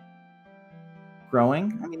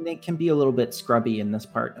growing. I mean, they can be a little bit scrubby in this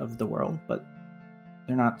part of the world, but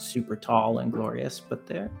they're not super tall and glorious, but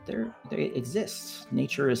they exist.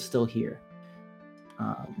 Nature is still here.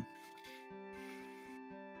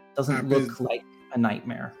 Doesn't look like a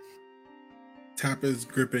nightmare. Tap is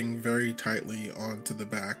gripping very tightly onto the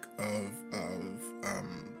back of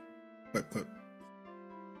Clip.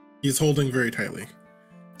 He's holding very tightly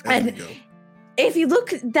as we go. If you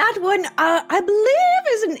look, that one, I believe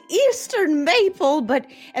is an eastern maple,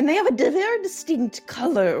 and they have a very distinct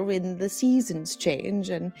color when the seasons change.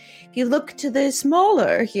 And if you look to the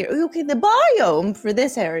smaller here, okay, the biome for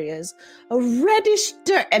this area is a reddish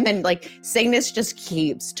dirt. And then, Cygnus just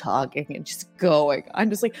keeps talking and just going. I'm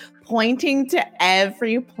just, pointing to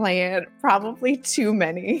every plant, probably too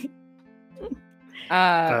many.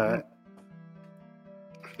 No,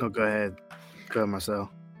 go ahead. Go ahead, Marcel.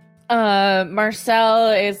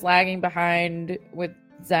 Marcel is lagging behind with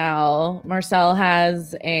Zal. Marcel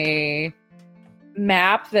has a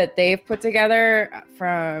map that they've put together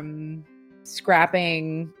from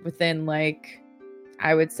scrapping within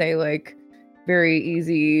I would say very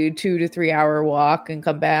easy 2 to 3 hour walk and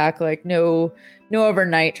come back, no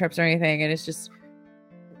overnight trips or anything, and it's just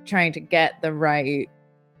trying to get the right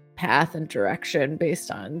path and direction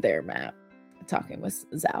based on their map. Talking with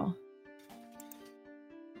Zal.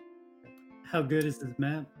 How good is this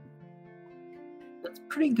map? That's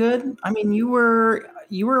pretty good. I mean, you were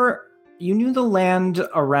you knew the land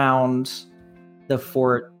around the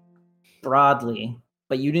fort broadly,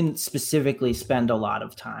 but you didn't specifically spend a lot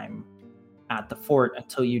of time at the fort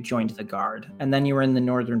until you joined the guard, and then you were in the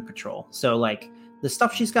Northern Patrol. So like the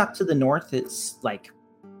stuff she's got to the north, it's like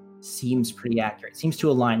seems pretty accurate. Seems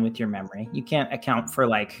to align with your memory. You can't account for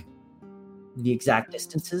like the exact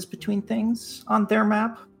distances between things on their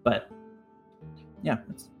map, but yeah,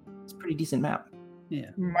 it's a pretty decent map.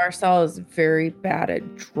 Yeah. Marcel is very bad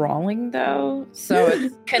at drawing, though, so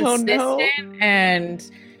it's consistent, and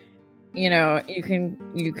you know you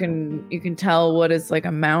can tell what is like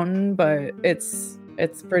a mountain, but it's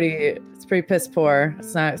pretty piss poor.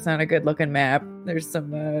 It's not a good looking map. There's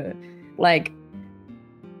some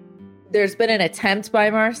there's been an attempt by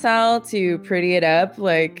Marcel to pretty it up,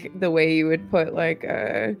 like the way you would put like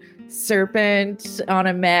a serpent on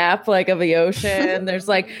a map, like of the ocean. There's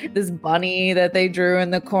like this bunny that they drew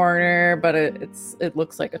in the corner, but it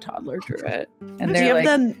looks like a toddler drew it. And do you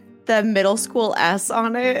have the middle school S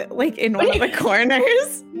on it, like in one of the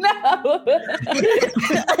corners? No.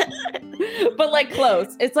 But like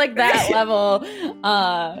close. It's like that level.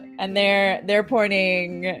 And they're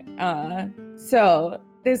pointing so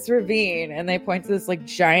this ravine, and they point to this like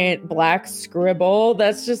giant black scribble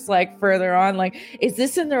that's just like further on. Like, is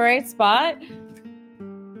this in the right spot?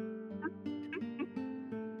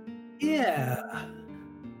 Yeah.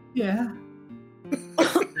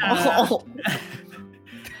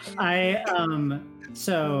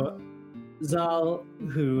 So Zal,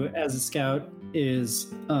 who as a scout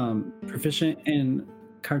is proficient in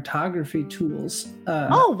cartography tools.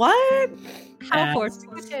 What? How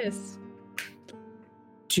fortuitous.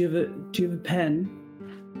 Do you have a pen?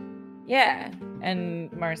 Yeah. And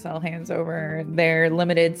Marcel hands over their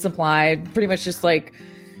limited supply, pretty much just like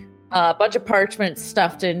a bunch of parchment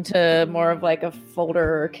stuffed into more of like a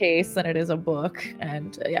folder or case than it is a book,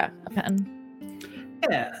 and a pen.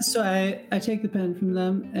 Yeah, so I take the pen from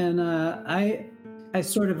them, and I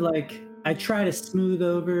sort of like, I try to smooth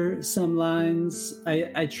over some lines.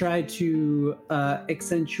 I try to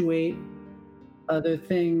accentuate other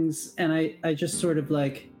things, and I just sort of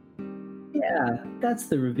like, yeah, that's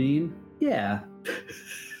the ravine. Yeah.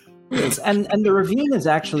 and the ravine is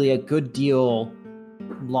actually a good deal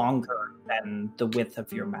longer than the width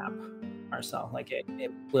of your map, Marcel. Like it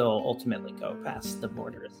will ultimately go past the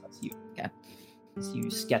borders as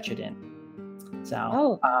you sketch it in.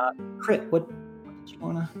 So, Crit, what did you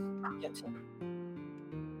want to get to?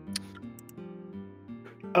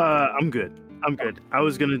 I'm good. I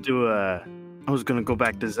was gonna go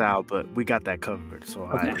back to Zal, but we got that covered. So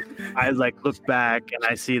okay. I like look back and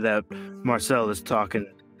I see that Marcel is talking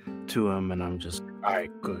to him, and I'm just, all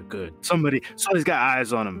right, good. Somebody's got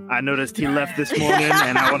eyes on him. I noticed he left this morning,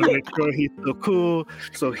 and I want to make sure he's still cool.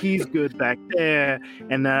 So he's good back there.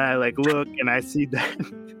 And then I like look and I see that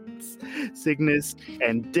Cygnus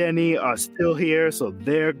and Denny are still here, so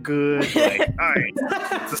they're good. Like, all right,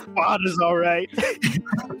 the spot is all right.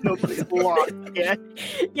 Nobody's lost yet.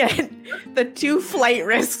 Yeah, the 2 flight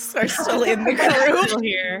risks are still in the crew. Still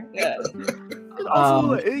here. Yeah.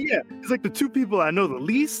 Also, it's like the 2 people I know the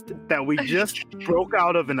least that we just broke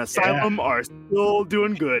out of an asylum are still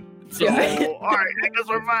doing good. So, all right, I guess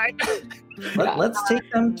we're fine. Let's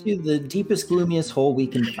take them to the deepest, gloomiest hole we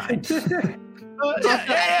can find.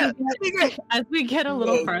 As we get a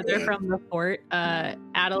little farther from the fort,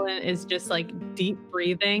 Adeline is just like deep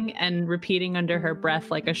breathing and repeating under her breath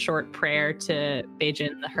like a short prayer to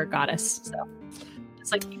Beijing, her goddess. So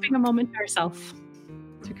just like keeping a moment to herself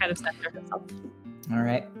to kind of center herself. All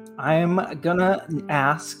right. I'm gonna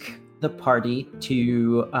ask the party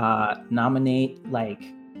to nominate like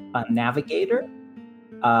a navigator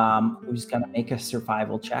who's gonna make a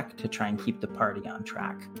survival check to try and keep the party on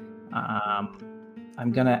track.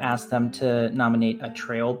 I'm going to ask them to nominate a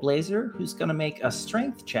trailblazer who's going to make a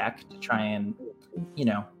strength check to try and,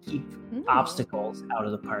 keep obstacles out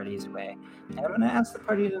of the party's way. And I'm going to ask the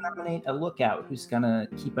party to nominate a lookout who's going to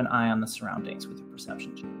keep an eye on the surroundings with a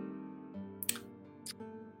perception check.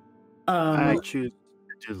 I choose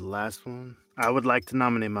to do the last one. I would like to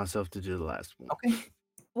nominate myself to do the last one. Okay.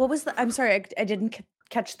 What was I'm sorry, I didn't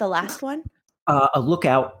catch the last one. A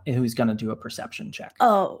lookout who's going to do a perception check.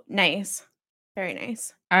 Oh, nice. Very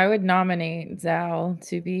nice. I would nominate Zal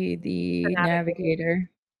to be the navigator.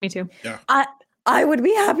 Me too. Yeah. I would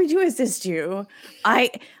be happy to assist you. I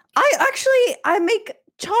make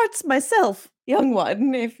charts myself, young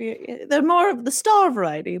one. They're more of the star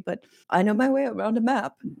variety, but I know my way around a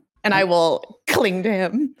map. And I will cling to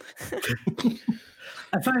him.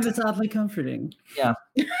 I find this oddly comforting. Yeah.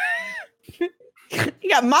 You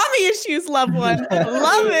got mommy issues, loved one.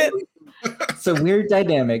 Love it. It's a weird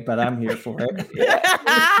dynamic, but I'm here for it.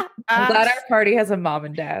 I'm glad our party has a mom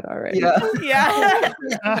and dad already. Yeah. Yeah.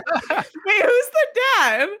 Wait, who's the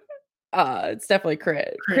dad? It's definitely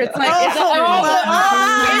Crit. Crit. Crit's like, Oh, it's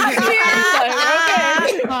oh, it's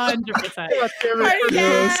like, 100%.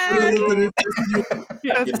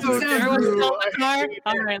 That's so Everyone's true. still in the car?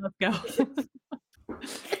 All right, let's go.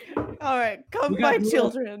 All right, come, We got my the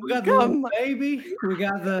children. We got the little Come. baby. We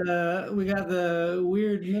got the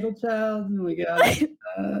weird middle child, and we got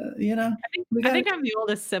we I got think I'm the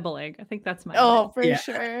oldest sibling. I think that's my. Oh, for Yeah.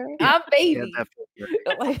 sure. I'm Yeah, baby.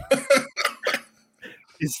 definitely.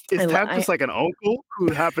 Is I lo- Tap just like an uncle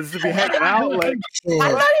who happens to be hanging out? Like, I'm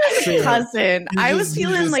not even a Sure. cousin. You I was just- you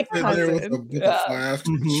feeling just like sit there with a cousin. book of Flash,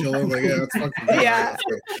 just chilling. Like, yeah, it's fucking good. Yeah.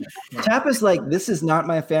 Tap is like, this is not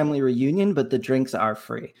my family reunion, but the drinks are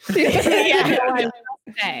free. Yeah. I will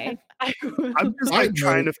say. I'm just I like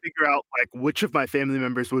trying know. to figure out like which of my family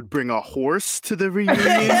members would bring a horse to the reunion.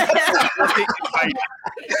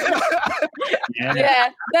 Yeah,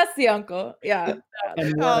 that's the uncle. Yeah.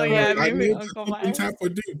 And Oh, yeah, I maybe knew Uncle what Myers. Tap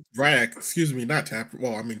would do. Rag, excuse me, not Tap.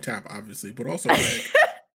 Well, I mean Tap, obviously, but also Rag.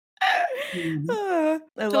 I So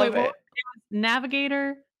love wait, it.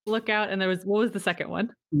 Navigator, lookout, and there was what was the second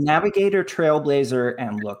one? Navigator, Trailblazer,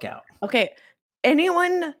 and Lookout. Okay.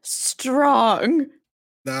 Anyone strong?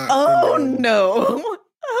 Not Oh in the- no.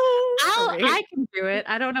 Oh, sorry. I can do it.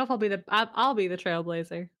 I don't know if I'll be I'll be the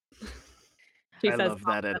trailblazer. She I says, love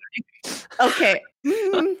that. Okay.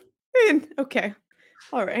 Okay.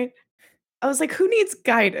 All right. I was like, who needs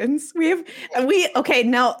guidance? Okay,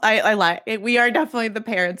 no, I lie. We are definitely the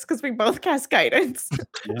parents because we both cast guidance.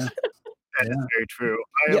 That is very true.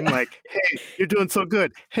 I am like, hey, you're doing so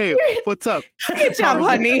good. Hey, what's up? Good job,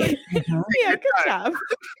 honey. Mhm. Yeah, good job.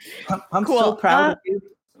 I'm Cool. so proud of you.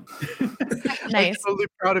 Nice. I'm totally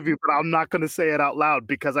proud of you, but I'm not going to say it out loud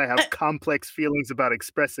because I have complex feelings about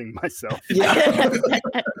expressing myself. Yeah.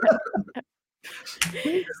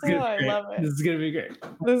 Oh, I love it. This is gonna be great.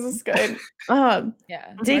 This is good.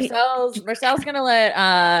 Yeah. Did- Marcel's gonna let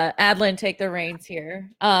Adlin take the reins here.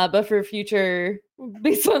 But for future,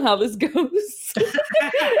 based on how this goes.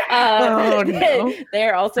 Oh, no.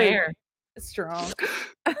 They're also Fair. strong.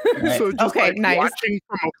 So just Okay, like nice. watching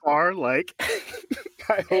from afar, like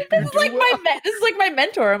I hope you This is do like well. this is like my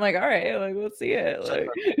mentor. I'm like, all right, like let's see it. Like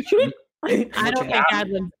I don't think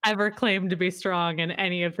Adlin's ever claimed to be strong in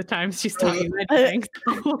any of the times she's talking about things.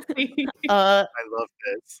 We'll see. I love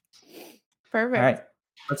this. Perfect. All right.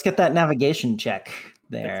 Let's get that navigation check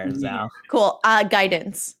there, Let's see. Zal. Cool.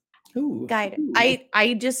 Guidance. Ooh. Guidance. Ooh.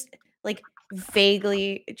 I just like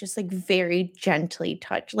vaguely, just like very gently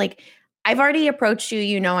touch. Like I've already approached you.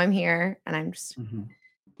 You know I'm here, and I'm just. Mhm.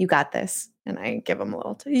 You got this. And I give him a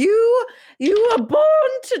little. You were born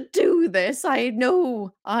to do this. I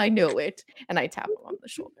know it. And I tap him on the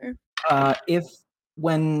shoulder. If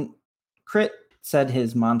when Crit said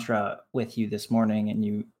his mantra with you this morning and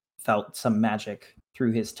you felt some magic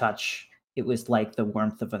through his touch, it was like the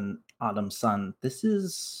warmth of an autumn sun. This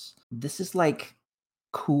is like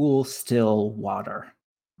cool, still water,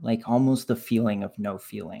 like almost the feeling of no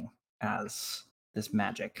feeling as this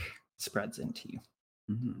magic spreads into you.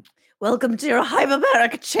 Mhm. Welcome to your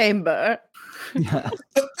hyperbaric chamber.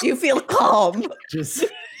 Do you feel calm? Just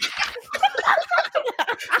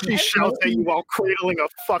She shouts at you while cradling a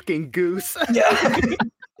fucking goose. Yeah.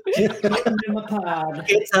 in the pod.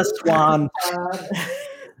 It's a swan.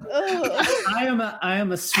 Ugh. I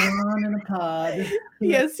am a swan in a pod.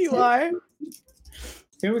 Yes, you are.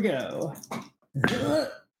 Here we go.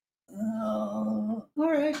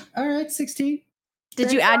 All right, 16.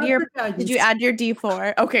 Did you add your Guidance.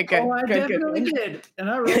 D4? Okay, good. Oh, I good, definitely good. did. And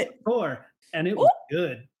I rolled 4. And it was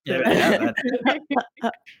good. Yeah,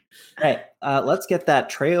 Right. Let's get that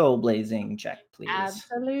trailblazing check, please.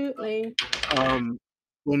 Absolutely.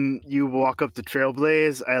 When you walk up to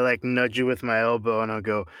Trailblaze, I like nudge you with my elbow and I'll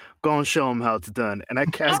go and show them how it's done. And I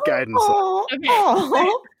cast guidance. on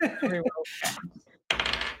Oh, Okay.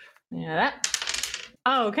 Yeah. That.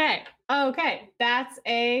 Okay. Okay. That's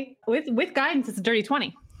a with guidance. It's a dirty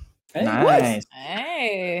 20. Hey, Nice.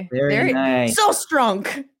 Hey. Very Very- nice. so strong.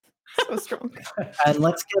 So strong. And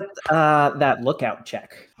let's get that lookout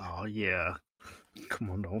check. Oh yeah. Come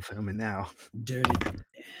on, don't film me now. Dirty.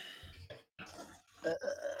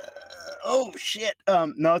 Oh shit.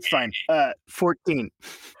 No, it's fine. 14.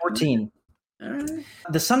 14. All right.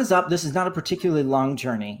 The sun is up. This is not a particularly long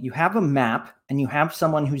journey. You have a map and you have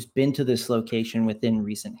someone who's been to this location within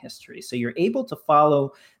recent history. So you're able to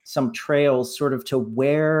follow some trails sort of to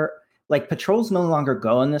where, like, patrols no longer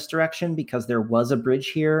go in this direction because there was a bridge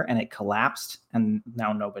here and it collapsed and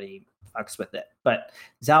now nobody fucks with it. But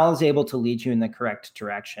Zal is able to lead you in the correct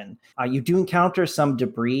direction. You do encounter some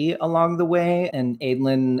debris along the way, and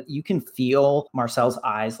Adlin, you can feel Marcel's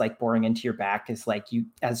eyes like boring into your back as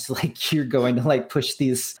you're going to like push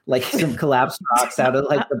these like some collapsed rocks out of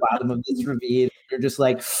like the bottom of this ravine. You're just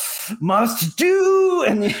like, must do,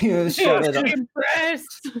 and you shove it up.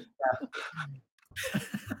 Impressed.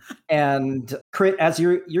 And Crit, as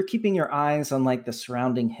you're keeping your eyes on like the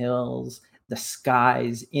surrounding hills, the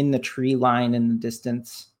skies, in the tree line in the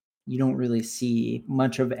distance, you don't really see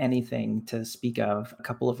much of anything to speak of. A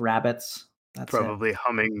couple of rabbits. That's Probably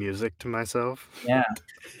humming music to myself. Yeah.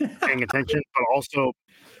 Paying attention, but also,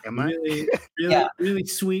 am I? Really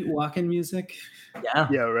sweet walking music. Yeah.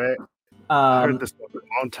 Yeah, right. I heard this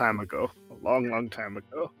a long time ago. A long time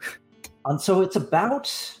ago. And so it's about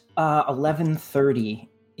 11:30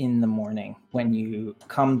 in the morning when you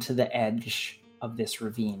come to the edge of this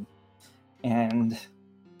ravine. And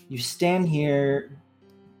you stand here,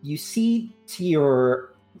 you see to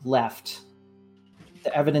your left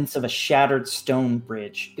the evidence of a shattered stone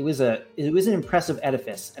bridge. It was an impressive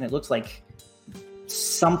edifice, and it looks like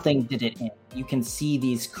something did it in. You can see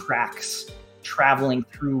these cracks traveling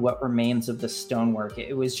through what remains of the stonework.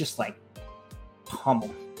 It was just like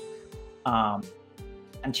pummeled.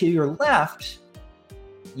 And to your left,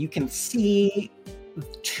 you can see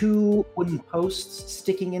 2 wooden posts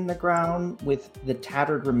sticking in the ground with the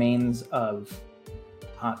tattered remains of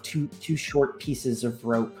two short pieces of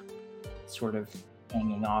rope sort of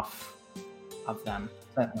hanging off of them.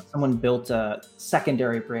 Someone built a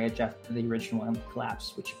secondary bridge after the original one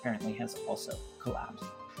collapsed, which apparently has also collapsed.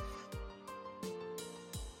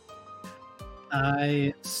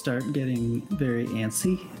 I start getting very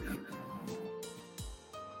antsy.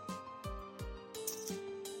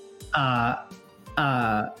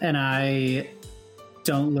 And I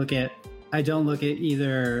don't look at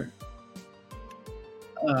either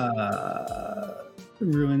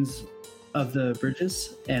ruins of the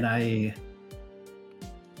bridges, and I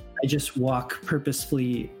just walk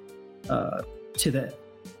purposefully to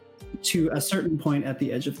a certain point at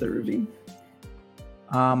the edge of the ravine.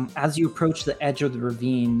 As you approach the edge of the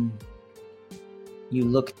ravine, you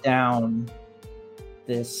look down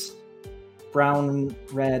this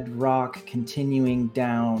brown-red rock continuing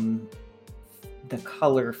down, the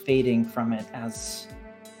color fading from it as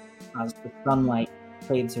the sunlight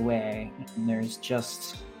fades away, and there's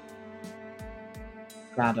just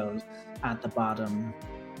shadows at the bottom.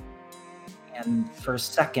 And for a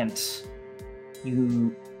second,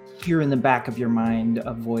 you hear in the back of your mind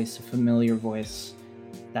a familiar voice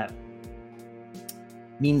that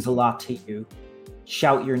means a lot to you.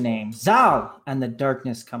 Shout your name, Zal, and the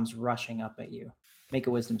darkness comes rushing up at you. Make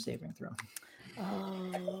a wisdom saving throw.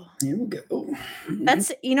 Oh. Here we go. That's,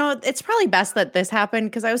 it's probably best that this happened,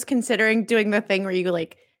 because I was considering doing the thing where you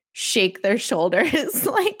like shake their shoulders,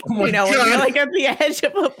 like, when you're like at the edge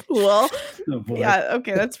of a pool. Oh, boy. Yeah,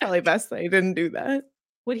 okay, that's probably best that I didn't do that.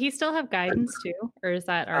 Would he still have guidance too, or is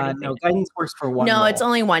that already? No, guidance works for one. No, roll. it's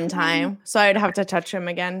only one time, so I'd have to touch him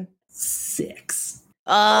again. 6.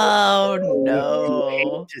 Oh You no!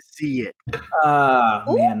 hate to see it.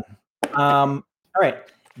 Man. All right.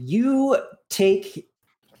 You take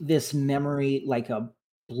this memory like a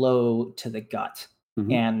blow to the gut,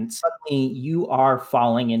 and suddenly you are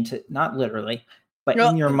falling into, not literally, but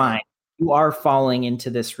in your mind, you are falling into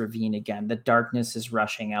this ravine again. The darkness is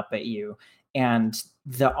rushing up at you, and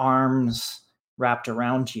the arms wrapped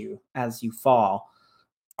around you as you fall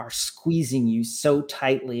are squeezing you so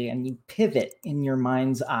tightly, and you pivot in your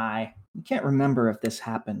mind's eye. You can't remember if this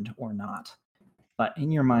happened or not, but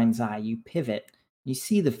in your mind's eye, you pivot. You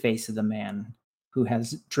see the face of the man who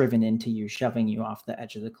has driven into you, shoving you off the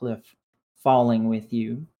edge of the cliff, falling with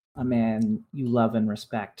you, a man you love and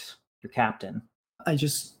respect, your captain. I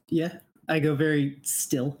go very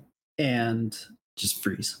still and just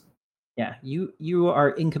freeze. Yeah, you are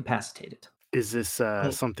incapacitated. Is this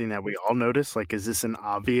something that we all notice? Like, is this an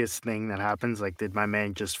obvious thing that happens? Like, did my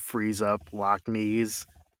man just freeze up, lock knees?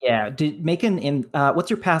 Yeah, what's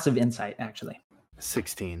your passive insight, actually?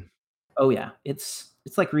 16. Oh yeah, it's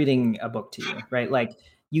like reading a book to you, right? Like,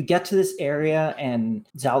 you get to this area and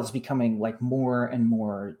Zal's becoming like more and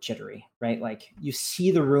more jittery, right? Like, you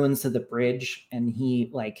see the ruins of the bridge and he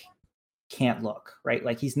like can't look, right?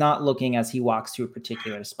 Like, he's not looking as he walks to a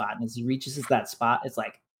particular spot, and as he reaches that spot, it's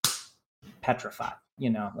like petrified,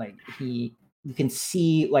 like you can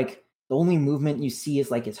see like the only movement you see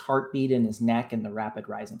is like his heartbeat in his neck and the rapid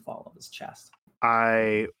rise and fall of his chest.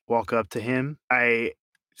 I walk up to him. I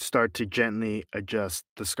start to gently adjust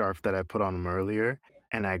the scarf that I put on him earlier,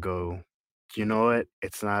 and I go, you know what?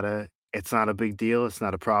 It's not a it's not a big deal, it's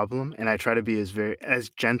not a problem, and I try to be as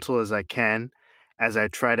gentle as I can as I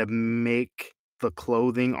try to make the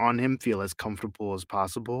clothing on him feel as comfortable as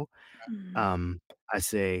possible. I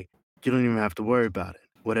say, you don't even have to worry about it.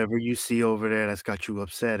 Whatever you see over there that's got you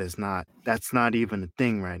upset that's not even a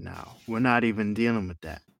thing right now. We're not even dealing with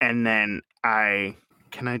that. And then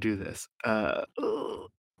can I do this? No,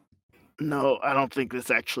 I don't think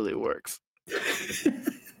this actually works.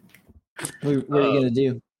 What are you gonna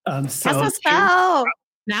do? Cast a spell.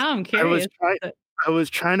 Now I'm curious. I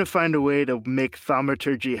was trying to find a way to make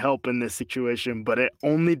thaumaturgy help in this situation, but it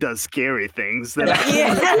only does scary things.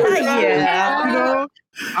 Yeah. You know?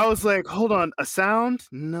 I was like, hold on, a sound?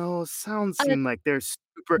 No, sounds seem like they're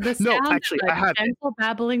super. The No, sound actually, of a I have it. gentle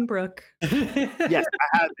babbling brook. Yes,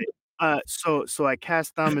 I have it. So I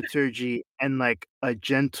cast thaumaturgy, and like a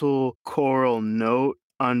gentle choral note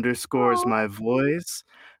underscores my voice,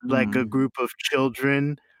 like a group of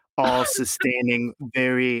children all sustaining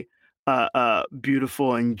very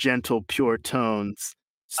beautiful and gentle pure tones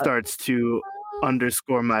starts to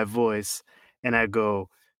underscore my voice, and I go,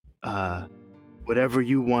 whatever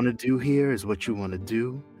you want to do here is what you want to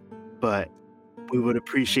do, but we would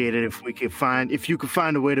appreciate it if you could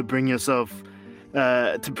find a way to bring yourself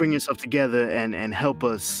together and help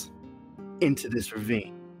us into this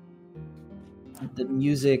ravine. The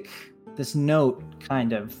music, this note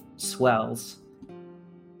kind of swells,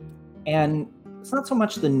 and it's not so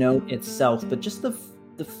much the note itself, but just the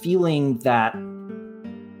feeling that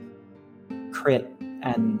Crit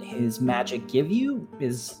and his magic give you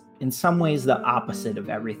is in some ways the opposite of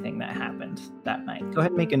everything that happened that night. Go ahead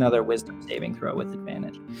and make another wisdom saving throw with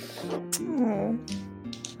advantage.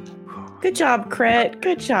 Good job, Crit.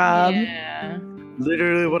 Good job. Yeah.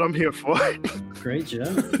 Literally what I'm here for. Great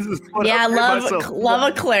job. Yeah, love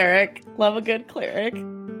a cleric. Love a good cleric.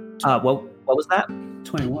 What was that?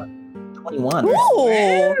 21. 21. Ooh.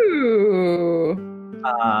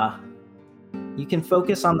 You can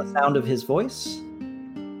focus on the sound of his voice,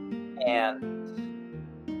 and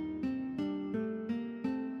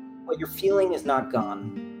what you're feeling is not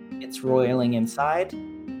gone. It's roiling inside,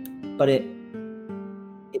 but it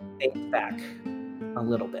fades back a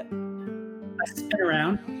little bit. I spin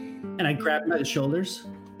around and I grab him by the shoulders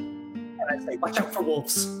and I say, "Watch out for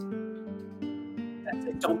wolves." And I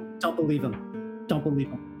say, "Don't believe him. Don't believe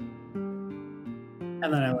him."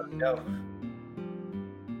 And then I let him go.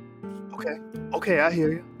 Okay, I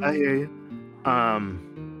hear you.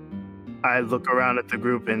 I look around at the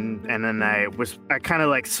group and then I kind of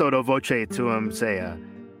like sotto voce to him, say,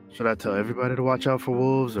 should I tell everybody to watch out for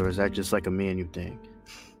wolves, or is that just like a me and you thing?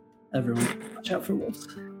 Everyone, watch out for wolves.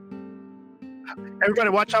 Everybody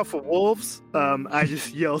watch out for wolves. I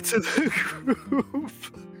just yell to the group,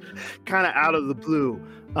 kind of out of the blue.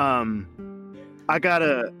 I got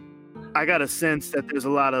a sense that there's a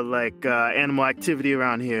lot of like animal activity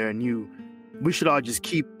around here, and we should all just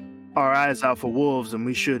keep our eyes out for wolves, and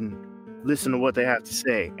we shouldn't listen to what they have to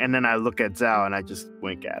say. And then I look at Zhao and I just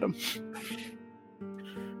wink at him.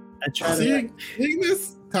 I try Seeing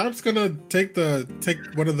this, Tap's gonna take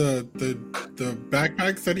one of the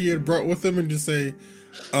backpacks that he had brought with him and just say,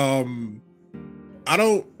 I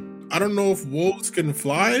don't know if wolves can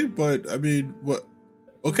fly, but I mean, what?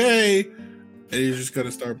 Okay. And he's just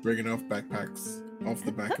gonna start bringing off backpacks off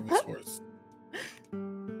the back of his horse.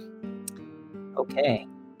 Okay.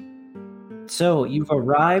 So you've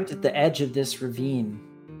arrived at the edge of this ravine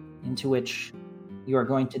into which you are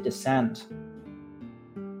going to descend.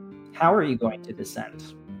 How are you going to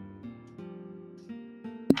descend?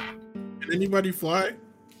 Can anybody fly?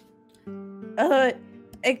 No.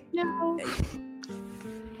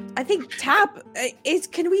 I think Tap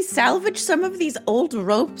can we salvage some of these old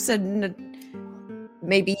ropes and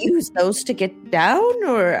maybe use those to get down?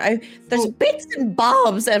 Or there's bits and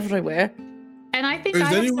bobs everywhere. And I think Is I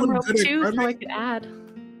have some anyone rope good at too, so I climbing? could add.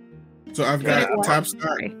 So I've Good at got what? Tap's got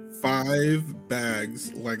Sorry. 5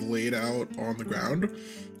 bags like laid out on the ground,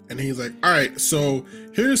 and he's like, all right, so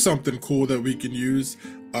here's something cool that we can use.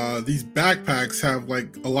 These backpacks have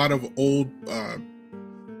like a lot of old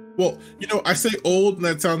well, I say old and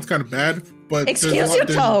that sounds kind of bad, but Excuse your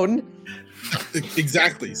tone.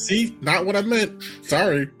 Exactly. See, not what I meant.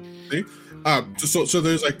 Sorry. See, so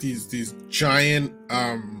there's like these giant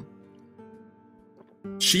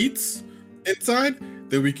sheets inside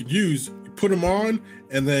that we could use. You put them on,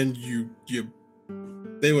 and then you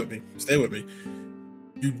stay with me.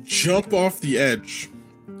 You jump off the edge,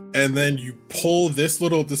 and then you pull this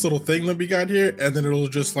little thing that we got here, and then it'll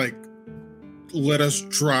just like let us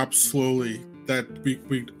drop slowly. That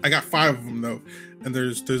I got 5 of them though, and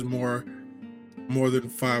there's more than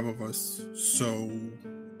 5 of us. So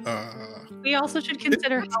We also should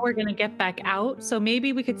consider how we're going to get back out. So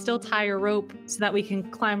maybe we could still tie a rope so that we can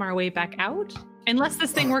climb our way back out. Unless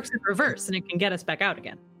this thing works in reverse and it can get us back out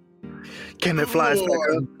again. Can it fly us back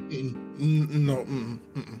up? No.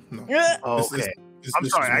 Oh, okay. I'm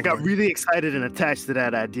sorry, I got really excited and attached to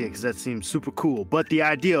that idea because that seems super cool. But the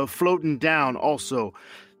idea of floating down also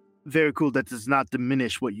very cool. That does not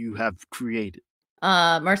diminish what you have created.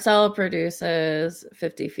 Marcella produces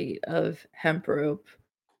 50 feet of hemp rope.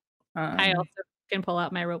 I also can pull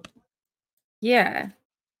out my rope. Yeah.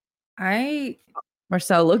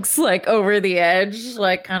 Marcel looks like over the edge,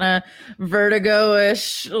 like kind of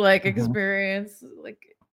vertigo-ish, like experience.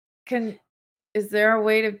 Like, is there a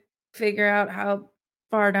way to figure out how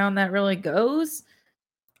far down that really goes?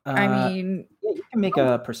 I mean, yeah, you can make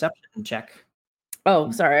a perception check.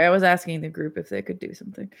 Oh, sorry. I was asking the group if they could do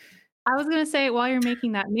something. I was going to say, while you're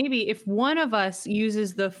making that, maybe if one of us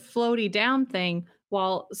uses the floaty down thing,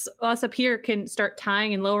 while us up here can start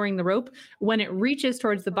tying and lowering the rope, when it reaches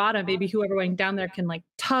towards the bottom, maybe whoever going down there can like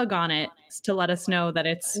tug on it to let us know that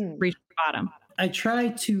it's reached the bottom. I try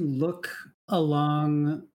to look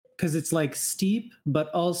along because it's like steep, but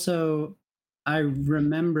also I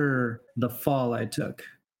remember the fall I took.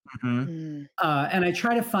 And I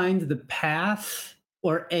try to find the path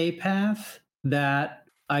or a path that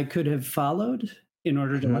I could have followed in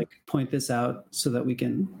order to like point this out so that we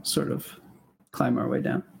can sort of climb our way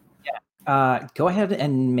down. Yeah. Go ahead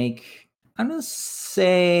and make, I'm going to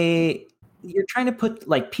say you're trying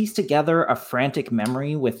to piece together a frantic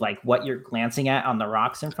memory with like what you're glancing at on the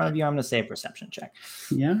rocks in front of you. I'm going to say a perception check.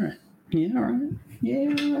 Yeah, all right.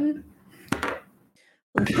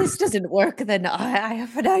 Well, if this doesn't work, then I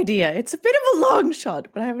have an idea. It's a bit of a long shot,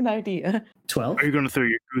 but I have an idea. 12. Are you going to throw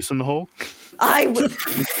your goose in the hole? I would.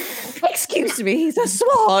 Excuse me, he's a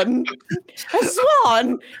swan. A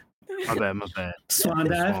swan. My bad. Swan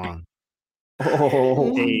dive. Swan.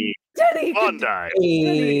 Oh. Hey, Denny. swan dive.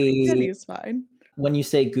 Denny is fine. When you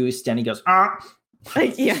say goose, Denny goes, ah.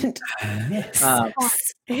 Yeah.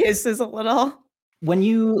 Hisses a little. When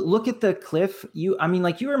you look at the cliff, you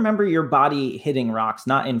remember your body hitting rocks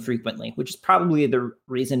not infrequently, which is probably the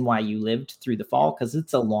reason why you lived through the fall, because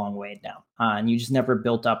it's a long way down. And you just never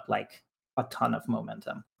built up like a ton of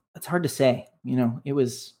momentum. It's hard to say. It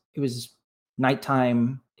was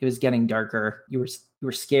nighttime. It was getting darker. You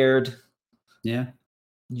were scared. Yeah.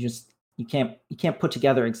 You can't put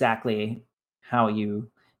together exactly how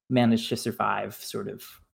you managed to survive sort of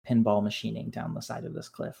pinball machining down the side of this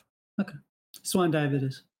cliff. Okay. Swan dive it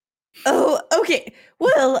is. Oh, okay.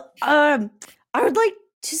 Well, I would like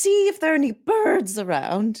to see if there are any birds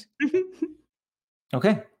around.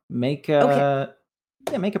 Okay. Make a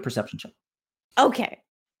perception check. Okay.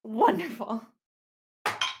 Wonderful.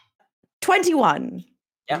 21.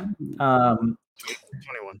 Yeah. 21.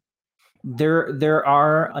 There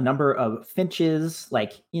are a number of finches,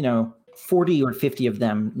 40 or 50 of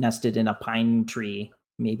them nested in a pine tree,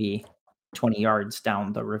 maybe 20 yards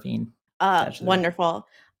down the ravine. Wonderful.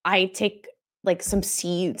 I take some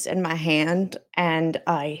seeds in my hand and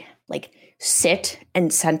I sit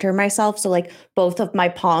and center myself. So both of my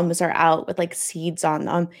palms are out with seeds on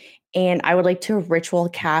them. And I would like to ritual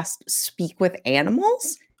cast Speak with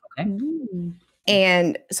Animals. Okay.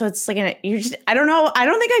 And so it's I don't know. I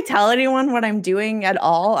don't think I tell anyone what I'm doing at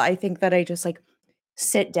all. I think that I just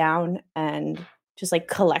sit down and just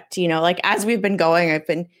collect, as we've been going, I've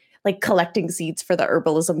been collecting seeds for the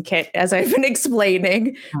herbalism kit as I've been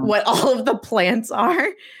explaining what all of the plants are.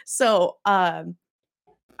 So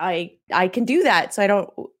I can do that. So I don't,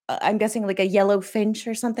 I'm guessing a yellow finch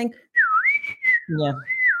or something. Yeah.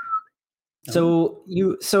 So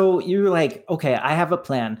you're like, okay, I have a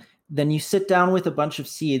plan. Then you sit down with a bunch of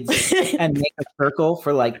seeds and make a circle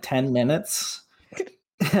for 10 minutes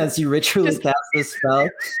as you ritually cast this spell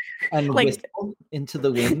and whistle into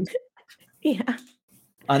the wind. Yeah.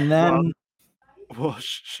 And then... Well,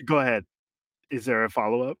 go ahead. Is there a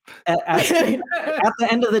follow-up? At the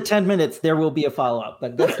end of the 10 minutes, there will be a follow-up,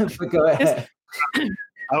 but go ahead.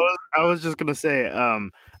 I was just going to say,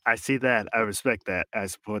 I see that. I respect that. I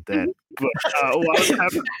support that. But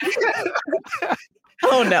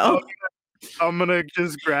oh, no. I'm going to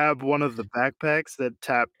just grab one of the backpacks that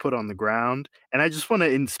Tap put on the ground, and I just want to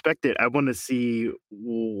inspect it. I want to see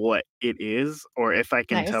what it is, or if I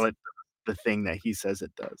can tell it the thing that he says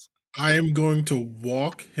it does. I am going to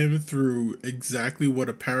walk him through exactly what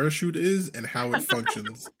a parachute is and how it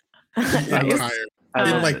functions. In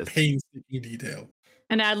painstaking detail.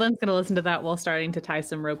 And Adlin's going to listen to that while starting to tie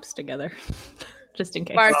some ropes together, just in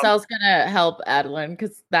case. Marcel's going to help Adlin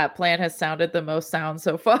because that plan has sounded the most sound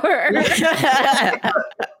so far.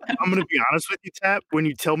 I'm gonna be honest with you, Tap. When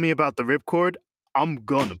you tell me about the ripcord, I'm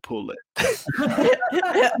gonna pull it.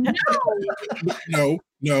 No.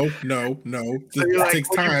 So This you're like, takes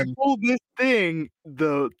when you time. pull this thing,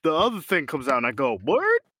 the other thing comes out, and I go,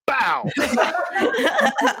 word, bow.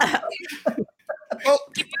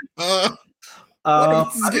 Oh, Uh,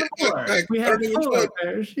 this is getting back. We I have don't know which 4 one.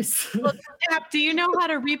 parachutes. Tap, do you know how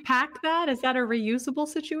to repack that? Is that a reusable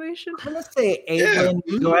situation? I'm gonna say, Aiden,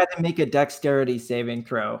 go ahead and make a dexterity saving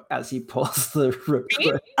throw as he pulls the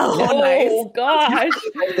ripcord. Oh, nice. Oh gosh.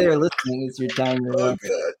 Right there, listening as you're tying the Oh, rope.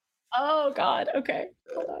 God. Oh god. Okay.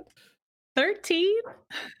 Hold on. 13?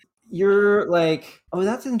 You're like, oh,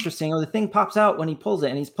 that's interesting. Oh, the thing pops out when he pulls it,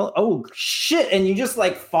 and he's pull. Oh shit! And you just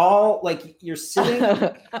like fall, like you're sitting,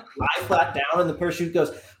 lie flat down, and the parachute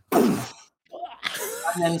goes, poof,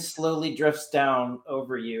 and then slowly drifts down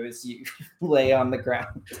over you as you lay on the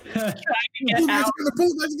ground. Pull it back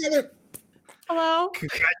together. Hello?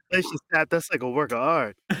 Congratulations, Tap. That's like a work of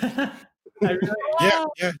art. I really,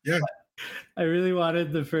 Yeah. I really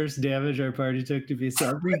wanted the first damage our party took to be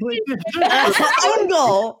self-inflicted. Own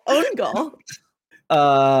goal. Own goal.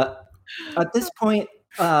 At this point,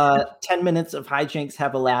 10 minutes of hijinks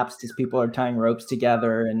have elapsed as people are tying ropes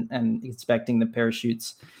together and inspecting the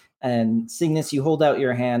parachutes. And Cygnus, you hold out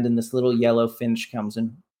your hand, and this little yellow finch comes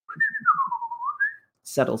and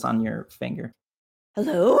settles on your finger.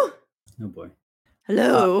 Hello? Oh boy.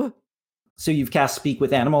 Hello? So you've cast Speak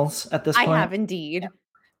with Animals at this I point? have indeed.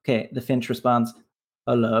 Okay, the finch responds,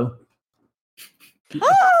 hello.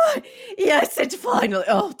 Oh, yes, it's finally.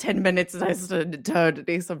 Oh, 10 minutes is an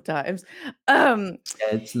eternity sometimes. Yeah,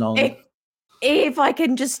 it's long. If I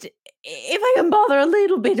can bother a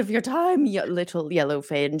little bit of your time, you little yellow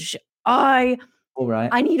finch, All right.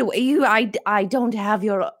 I need you. I don't have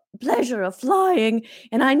your pleasure of flying,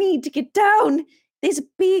 and I need to get down this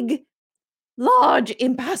big, large,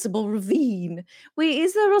 impassable ravine. Wait,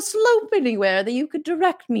 is there a slope anywhere that you could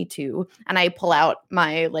direct me to? And I pull out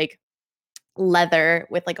my leather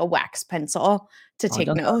with a wax pencil to take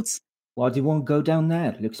don't know. notes. Why do you want to go down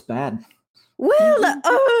there? It looks bad. Well,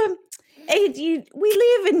 we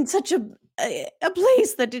live in such a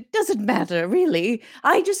place that it doesn't matter, really.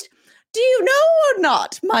 Do you know or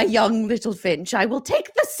not, my young little finch? I will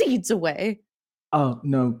take the seeds away. Oh,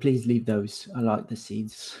 no, please leave those. I like the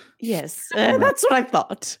seeds. Yes, that's what I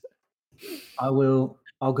thought. I'll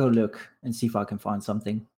go look and see if I can find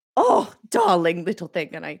something. Oh, darling little thing.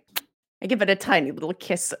 And I give it a tiny little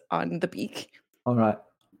kiss on the beak. All right.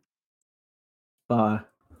 Bye.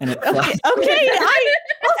 And it Okay, flies. I'll see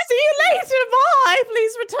you later. Bye.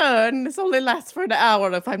 Please return. This only lasts for an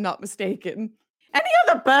hour, if I'm not mistaken. Any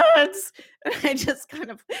other birds? And I just kind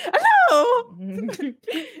of, hello.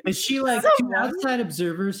 Is she to Someone. outside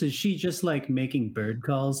observers? Is she just making bird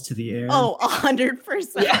calls to the air? Oh,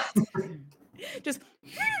 100%. Just.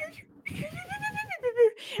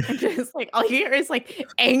 And just all you hear is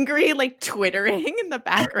angry twittering in the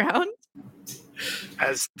background.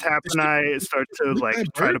 As Tap and I start to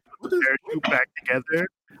try to put the parachute back together,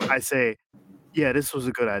 I say, "Yeah, this was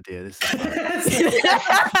a good idea. This is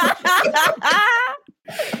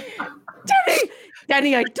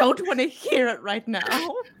Denny, I don't want to hear it right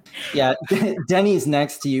now. Yeah, Denny's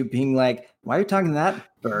next to you being like, why are you talking to that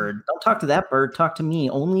bird? Don't talk to that bird. Talk to me.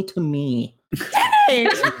 Only to me. Denny!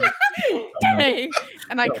 Denny!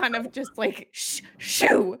 And I kind of just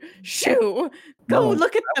shoo. Go No,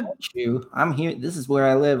 look at the. You. I'm here. This is where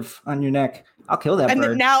I live on your neck. I'll kill that And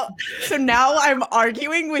bird. now I'm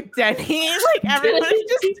arguing with Denny. Everybody's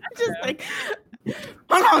just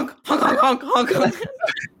honk, honk, honk, honk, honk.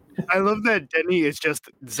 I love that Denny is just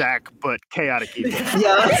Zach, but chaotic evil.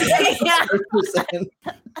 Yeah. Yeah.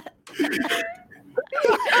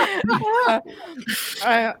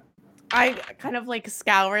 100%. I kind of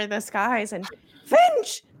scour the skies and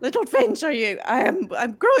Finch, little Finch, I'm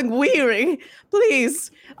growing weary.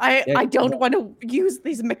 Please, I don't want to use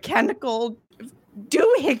these mechanical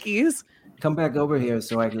doohickeys. Come back over here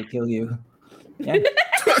so I can kill you. Yeah.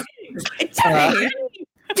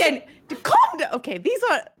 Denny, calm down. Okay,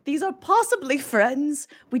 these are possibly friends.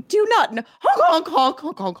 We do not know. Honk, honk, honk,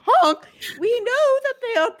 honk, honk, honk. We know that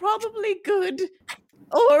they are probably good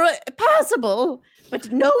or passable,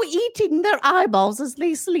 but no eating their eyeballs as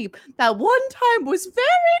they sleep. That one time was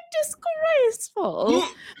very disgraceful.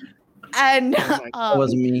 And That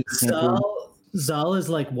wasn't me. Zal is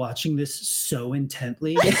watching this so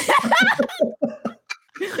intently.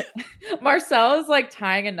 Marcel is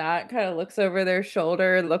tying a knot, kind of looks over their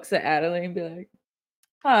shoulder, looks at Adeline and be like,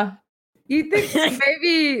 huh, you think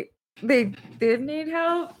maybe they did need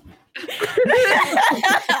help?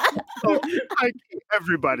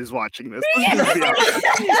 Everybody's watching this. Let's just be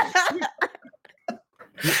honest.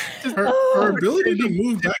 Her ability to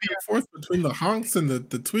move back and forth between the honks and the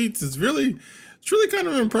tweets is really kind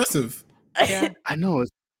of impressive. Yeah. I know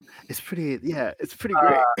it's pretty. Yeah, it's pretty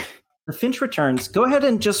great. The Finch returns. Go ahead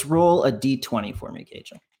and just roll a d20 for me,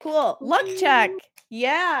 Keisha. Cool. Luck check.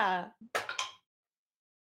 Yeah.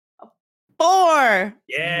 4.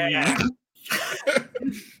 Yeah.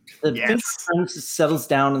 The Yes. Finch returns, settles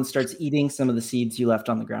down, and starts eating some of the seeds you left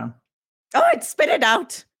on the ground. Oh, it spit it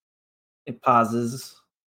out. It pauses,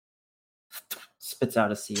 spits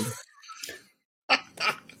out a seed.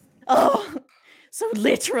 Oh, so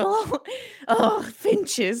literal. Oh,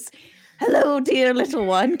 finches. Hello, dear little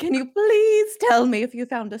one. Can you please tell me if you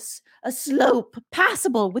found a slope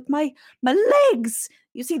passable with my legs?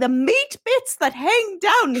 You see the meat bits that hang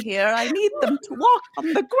down here. I need them to walk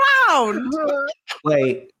on the ground.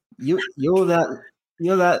 Wait, you're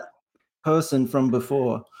that person from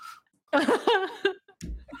before. Oh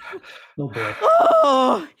boy.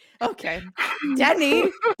 Oh, okay. Denny,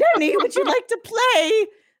 would you like to play?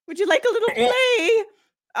 Would you like a little play?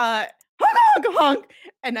 Honk, honk, honk.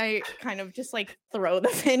 And I kind of just like throw the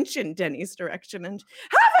finch in Denny's direction and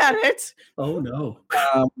have at it. Oh no.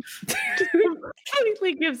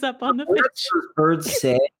 Completely gives up on the What fish. those birds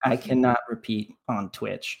say I cannot repeat on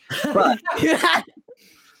Twitch. But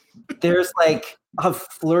there's like a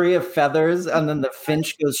flurry of feathers, and then the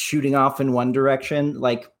finch goes shooting off in one direction,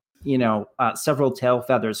 like, several tail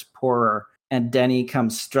feathers pour, and Denny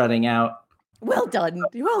comes strutting out. Well done.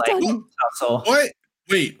 Well Like, done. tussle. What?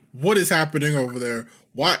 Wait, what is happening over there?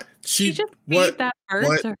 What? She just what? feed that bird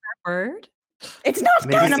What? to her bird. It's not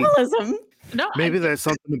Maybe- cannibalism. No, Maybe there's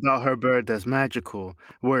something about her bird that's magical,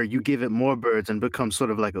 where you give it more birds and becomes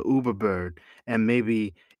sort of like a uber bird, and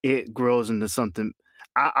maybe it grows into something.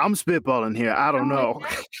 I'm spitballing here. I don't know.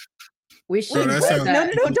 We Bro, should that do sounds- No,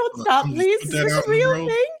 that. don't stop, I'm just please. put Is that this out a in the real world.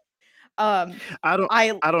 thing?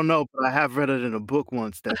 I don't know, but I have read it in a book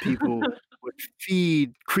once that people would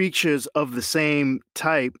feed creatures of the same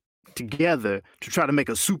type together to try to make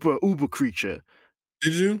a super uber creature.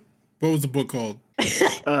 Did you? What was the book called?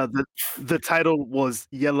 The title was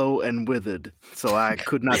Yellow and Withered, so I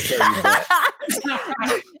could not tell you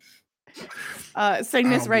that.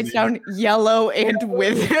 Cygnus Oh, writes man. down yellow and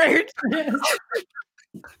withered.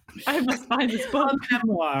 I must find this book.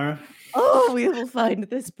 Memoir. Oh, we will find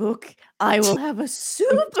this book. I will have a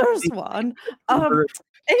super swan.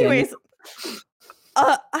 Anyways,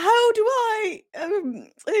 how do I?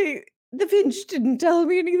 The Finch didn't tell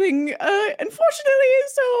me anything, unfortunately.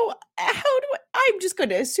 So how do I'm just going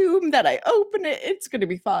to assume that I open it. It's going to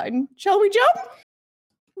be fine. Shall we jump?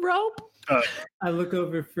 Rope. I look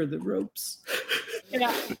over for the ropes.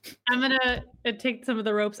 Yeah, I'm gonna take some of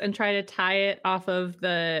the ropes and try to tie it off of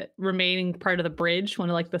the remaining part of the bridge, one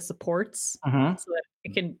of like the supports, Mhm. so that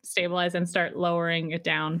it can stabilize and start lowering it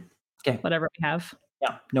down. Okay. Whatever we have.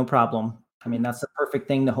 Yeah, no problem. I mean, that's the perfect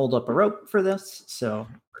thing to hold up a rope for this, so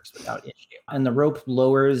it works without issue. And the rope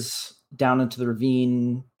lowers down into the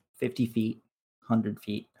ravine 50 feet, 100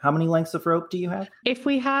 feet. How many lengths of rope do you have? If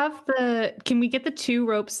we have can we get the 2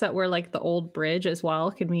 ropes that were like the old bridge as well?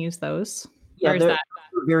 Can we use those? Yeah, Or is they're that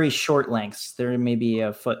very short lengths. They're maybe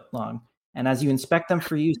a foot long. And as you inspect them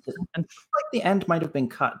for use, it looks like the end might have been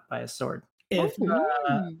cut by a sword.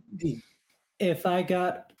 If I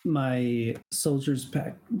got my soldier's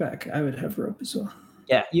pack back, I would have rope as well.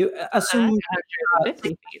 Yeah, you assume 50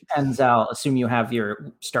 feet? and Zal, assume you have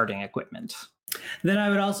your starting equipment. Then I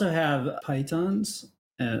would also have pythons,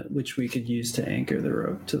 which we could use to anchor the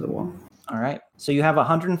rope to the wall. All right. So you have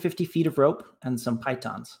 150 feet of rope and some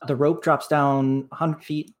pythons. The rope drops down 100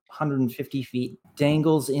 feet, 150 feet,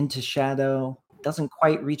 dangles into shadow, doesn't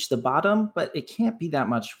quite reach the bottom, but it can't be that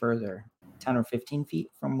much further. 10 or 15 feet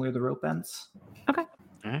from where the rope ends. Okay.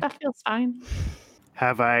 That feels fine.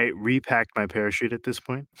 Have I repacked my parachute at this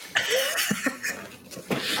point?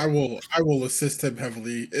 I will assist him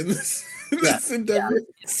heavily in this, endeavor.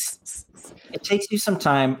 It takes you some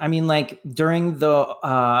time. I mean, like during the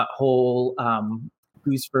whole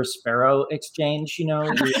goose versus sparrow exchange,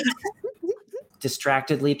 you're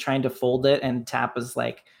distractedly trying to fold it, and Tap is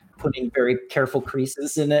like putting very careful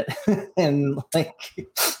creases in it, and like,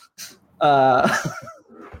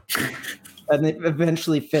 and it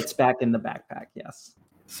eventually fits back in the backpack. Yes.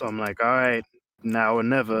 So I'm like, all right, now or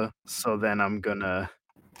never. So then I'm gonna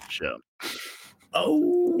jump.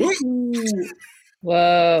 Oh,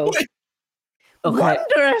 Whoa. Okay.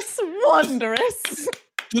 Wondrous.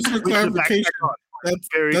 Just for clarification,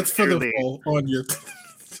 Very that's for the clearly. fall on your.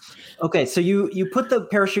 Okay. So you put the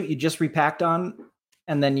parachute you just repacked on,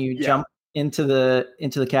 and then you Yeah. jump into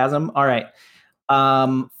the chasm. All right.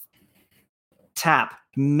 Tap.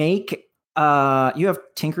 Make you have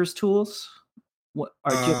Tinker's tools? What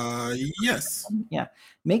are Yes.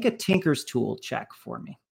 make a Tinker's tool check for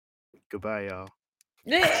me. Goodbye, y'all.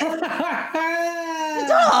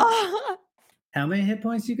 How many hit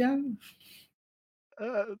points you got?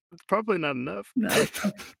 It's probably not enough. Not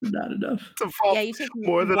enough. To fall Yeah, you take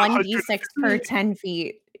more than 1d6 per 10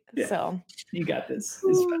 feet. Yeah. So You got this.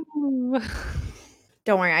 It's fine. Ooh.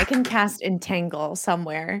 don't worry, I can cast Entangle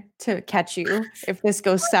somewhere to catch you if this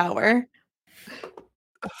goes sour.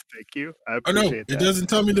 Thank you. I Oh no, appreciate it that. doesn't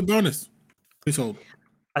tell me the bonus. Please hold.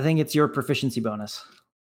 I think it's your proficiency bonus.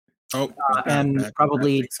 Oh, And bad.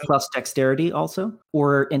 probably I think so. plus dexterity also,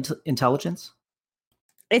 or intelligence.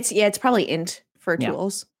 It's probably int for Yeah.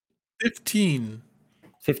 tools. 15.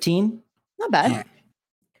 15. Not bad. Yeah.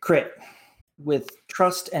 Crit. With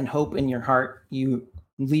trust and hope in your heart, you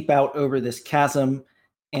leap out over this chasm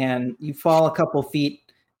and you fall a couple feet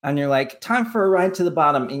and you're like, time for a ride to the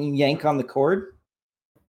bottom. And you yank on the cord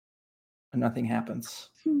and nothing happens.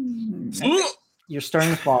 You're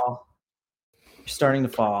starting to fall. You're starting to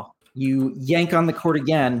fall. You yank on the cord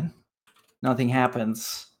again. Nothing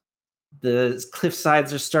happens. The cliff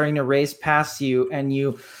sides are starting to race past you and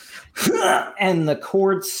you and the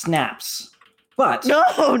cord snaps. But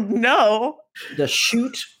No. the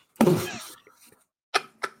chute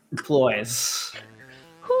deploys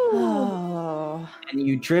Oh. and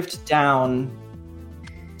you drift down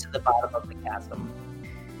to the bottom of the chasm.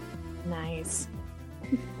 Nice.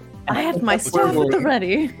 And I have think my that's stuff where at the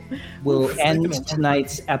ready. we'll end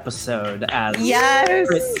tonight's episode as Yes.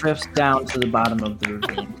 Crit drifts down to the bottom of the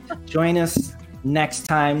ravine. Join us next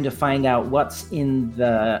time to find out what's in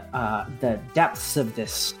the depths of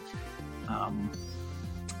this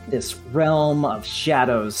this realm of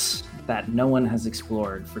shadows that no one has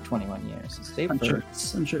explored for 21 years. Save I'm for, sure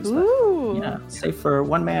it's fine. Ooh. yeah, save for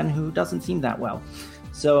one man who doesn't seem that well.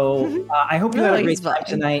 So I hope you had a No, great he's time fine.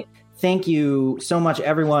 tonight. Thank you so much,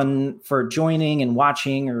 everyone, for joining and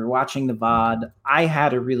watching or watching the VOD. I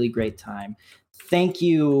had a really great time. Thank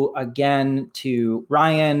you again to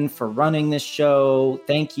Ryan for running this show.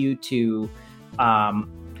 Thank you to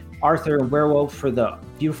Arthur Werewolf for the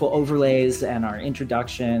beautiful overlays and our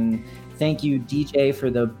introduction. Thank you, DJ,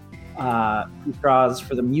 for the draws,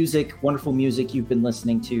 for the music, wonderful music you've been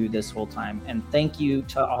listening to this whole time. And thank you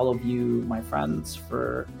to all of you, my friends,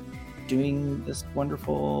 for doing this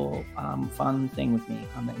wonderful, fun thing with me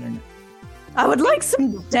on the internet. I would like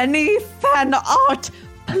some Denny fan art,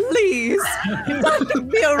 please. That can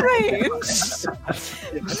be arranged.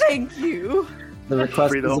 Thank you. The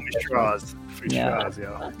request Free the is homie straws. Free Yeah. straws,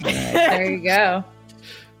 y'all. There you go.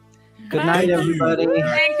 good night, Thank you. everybody.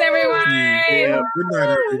 Thanks, everyone. Yeah, good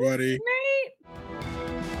night, everybody.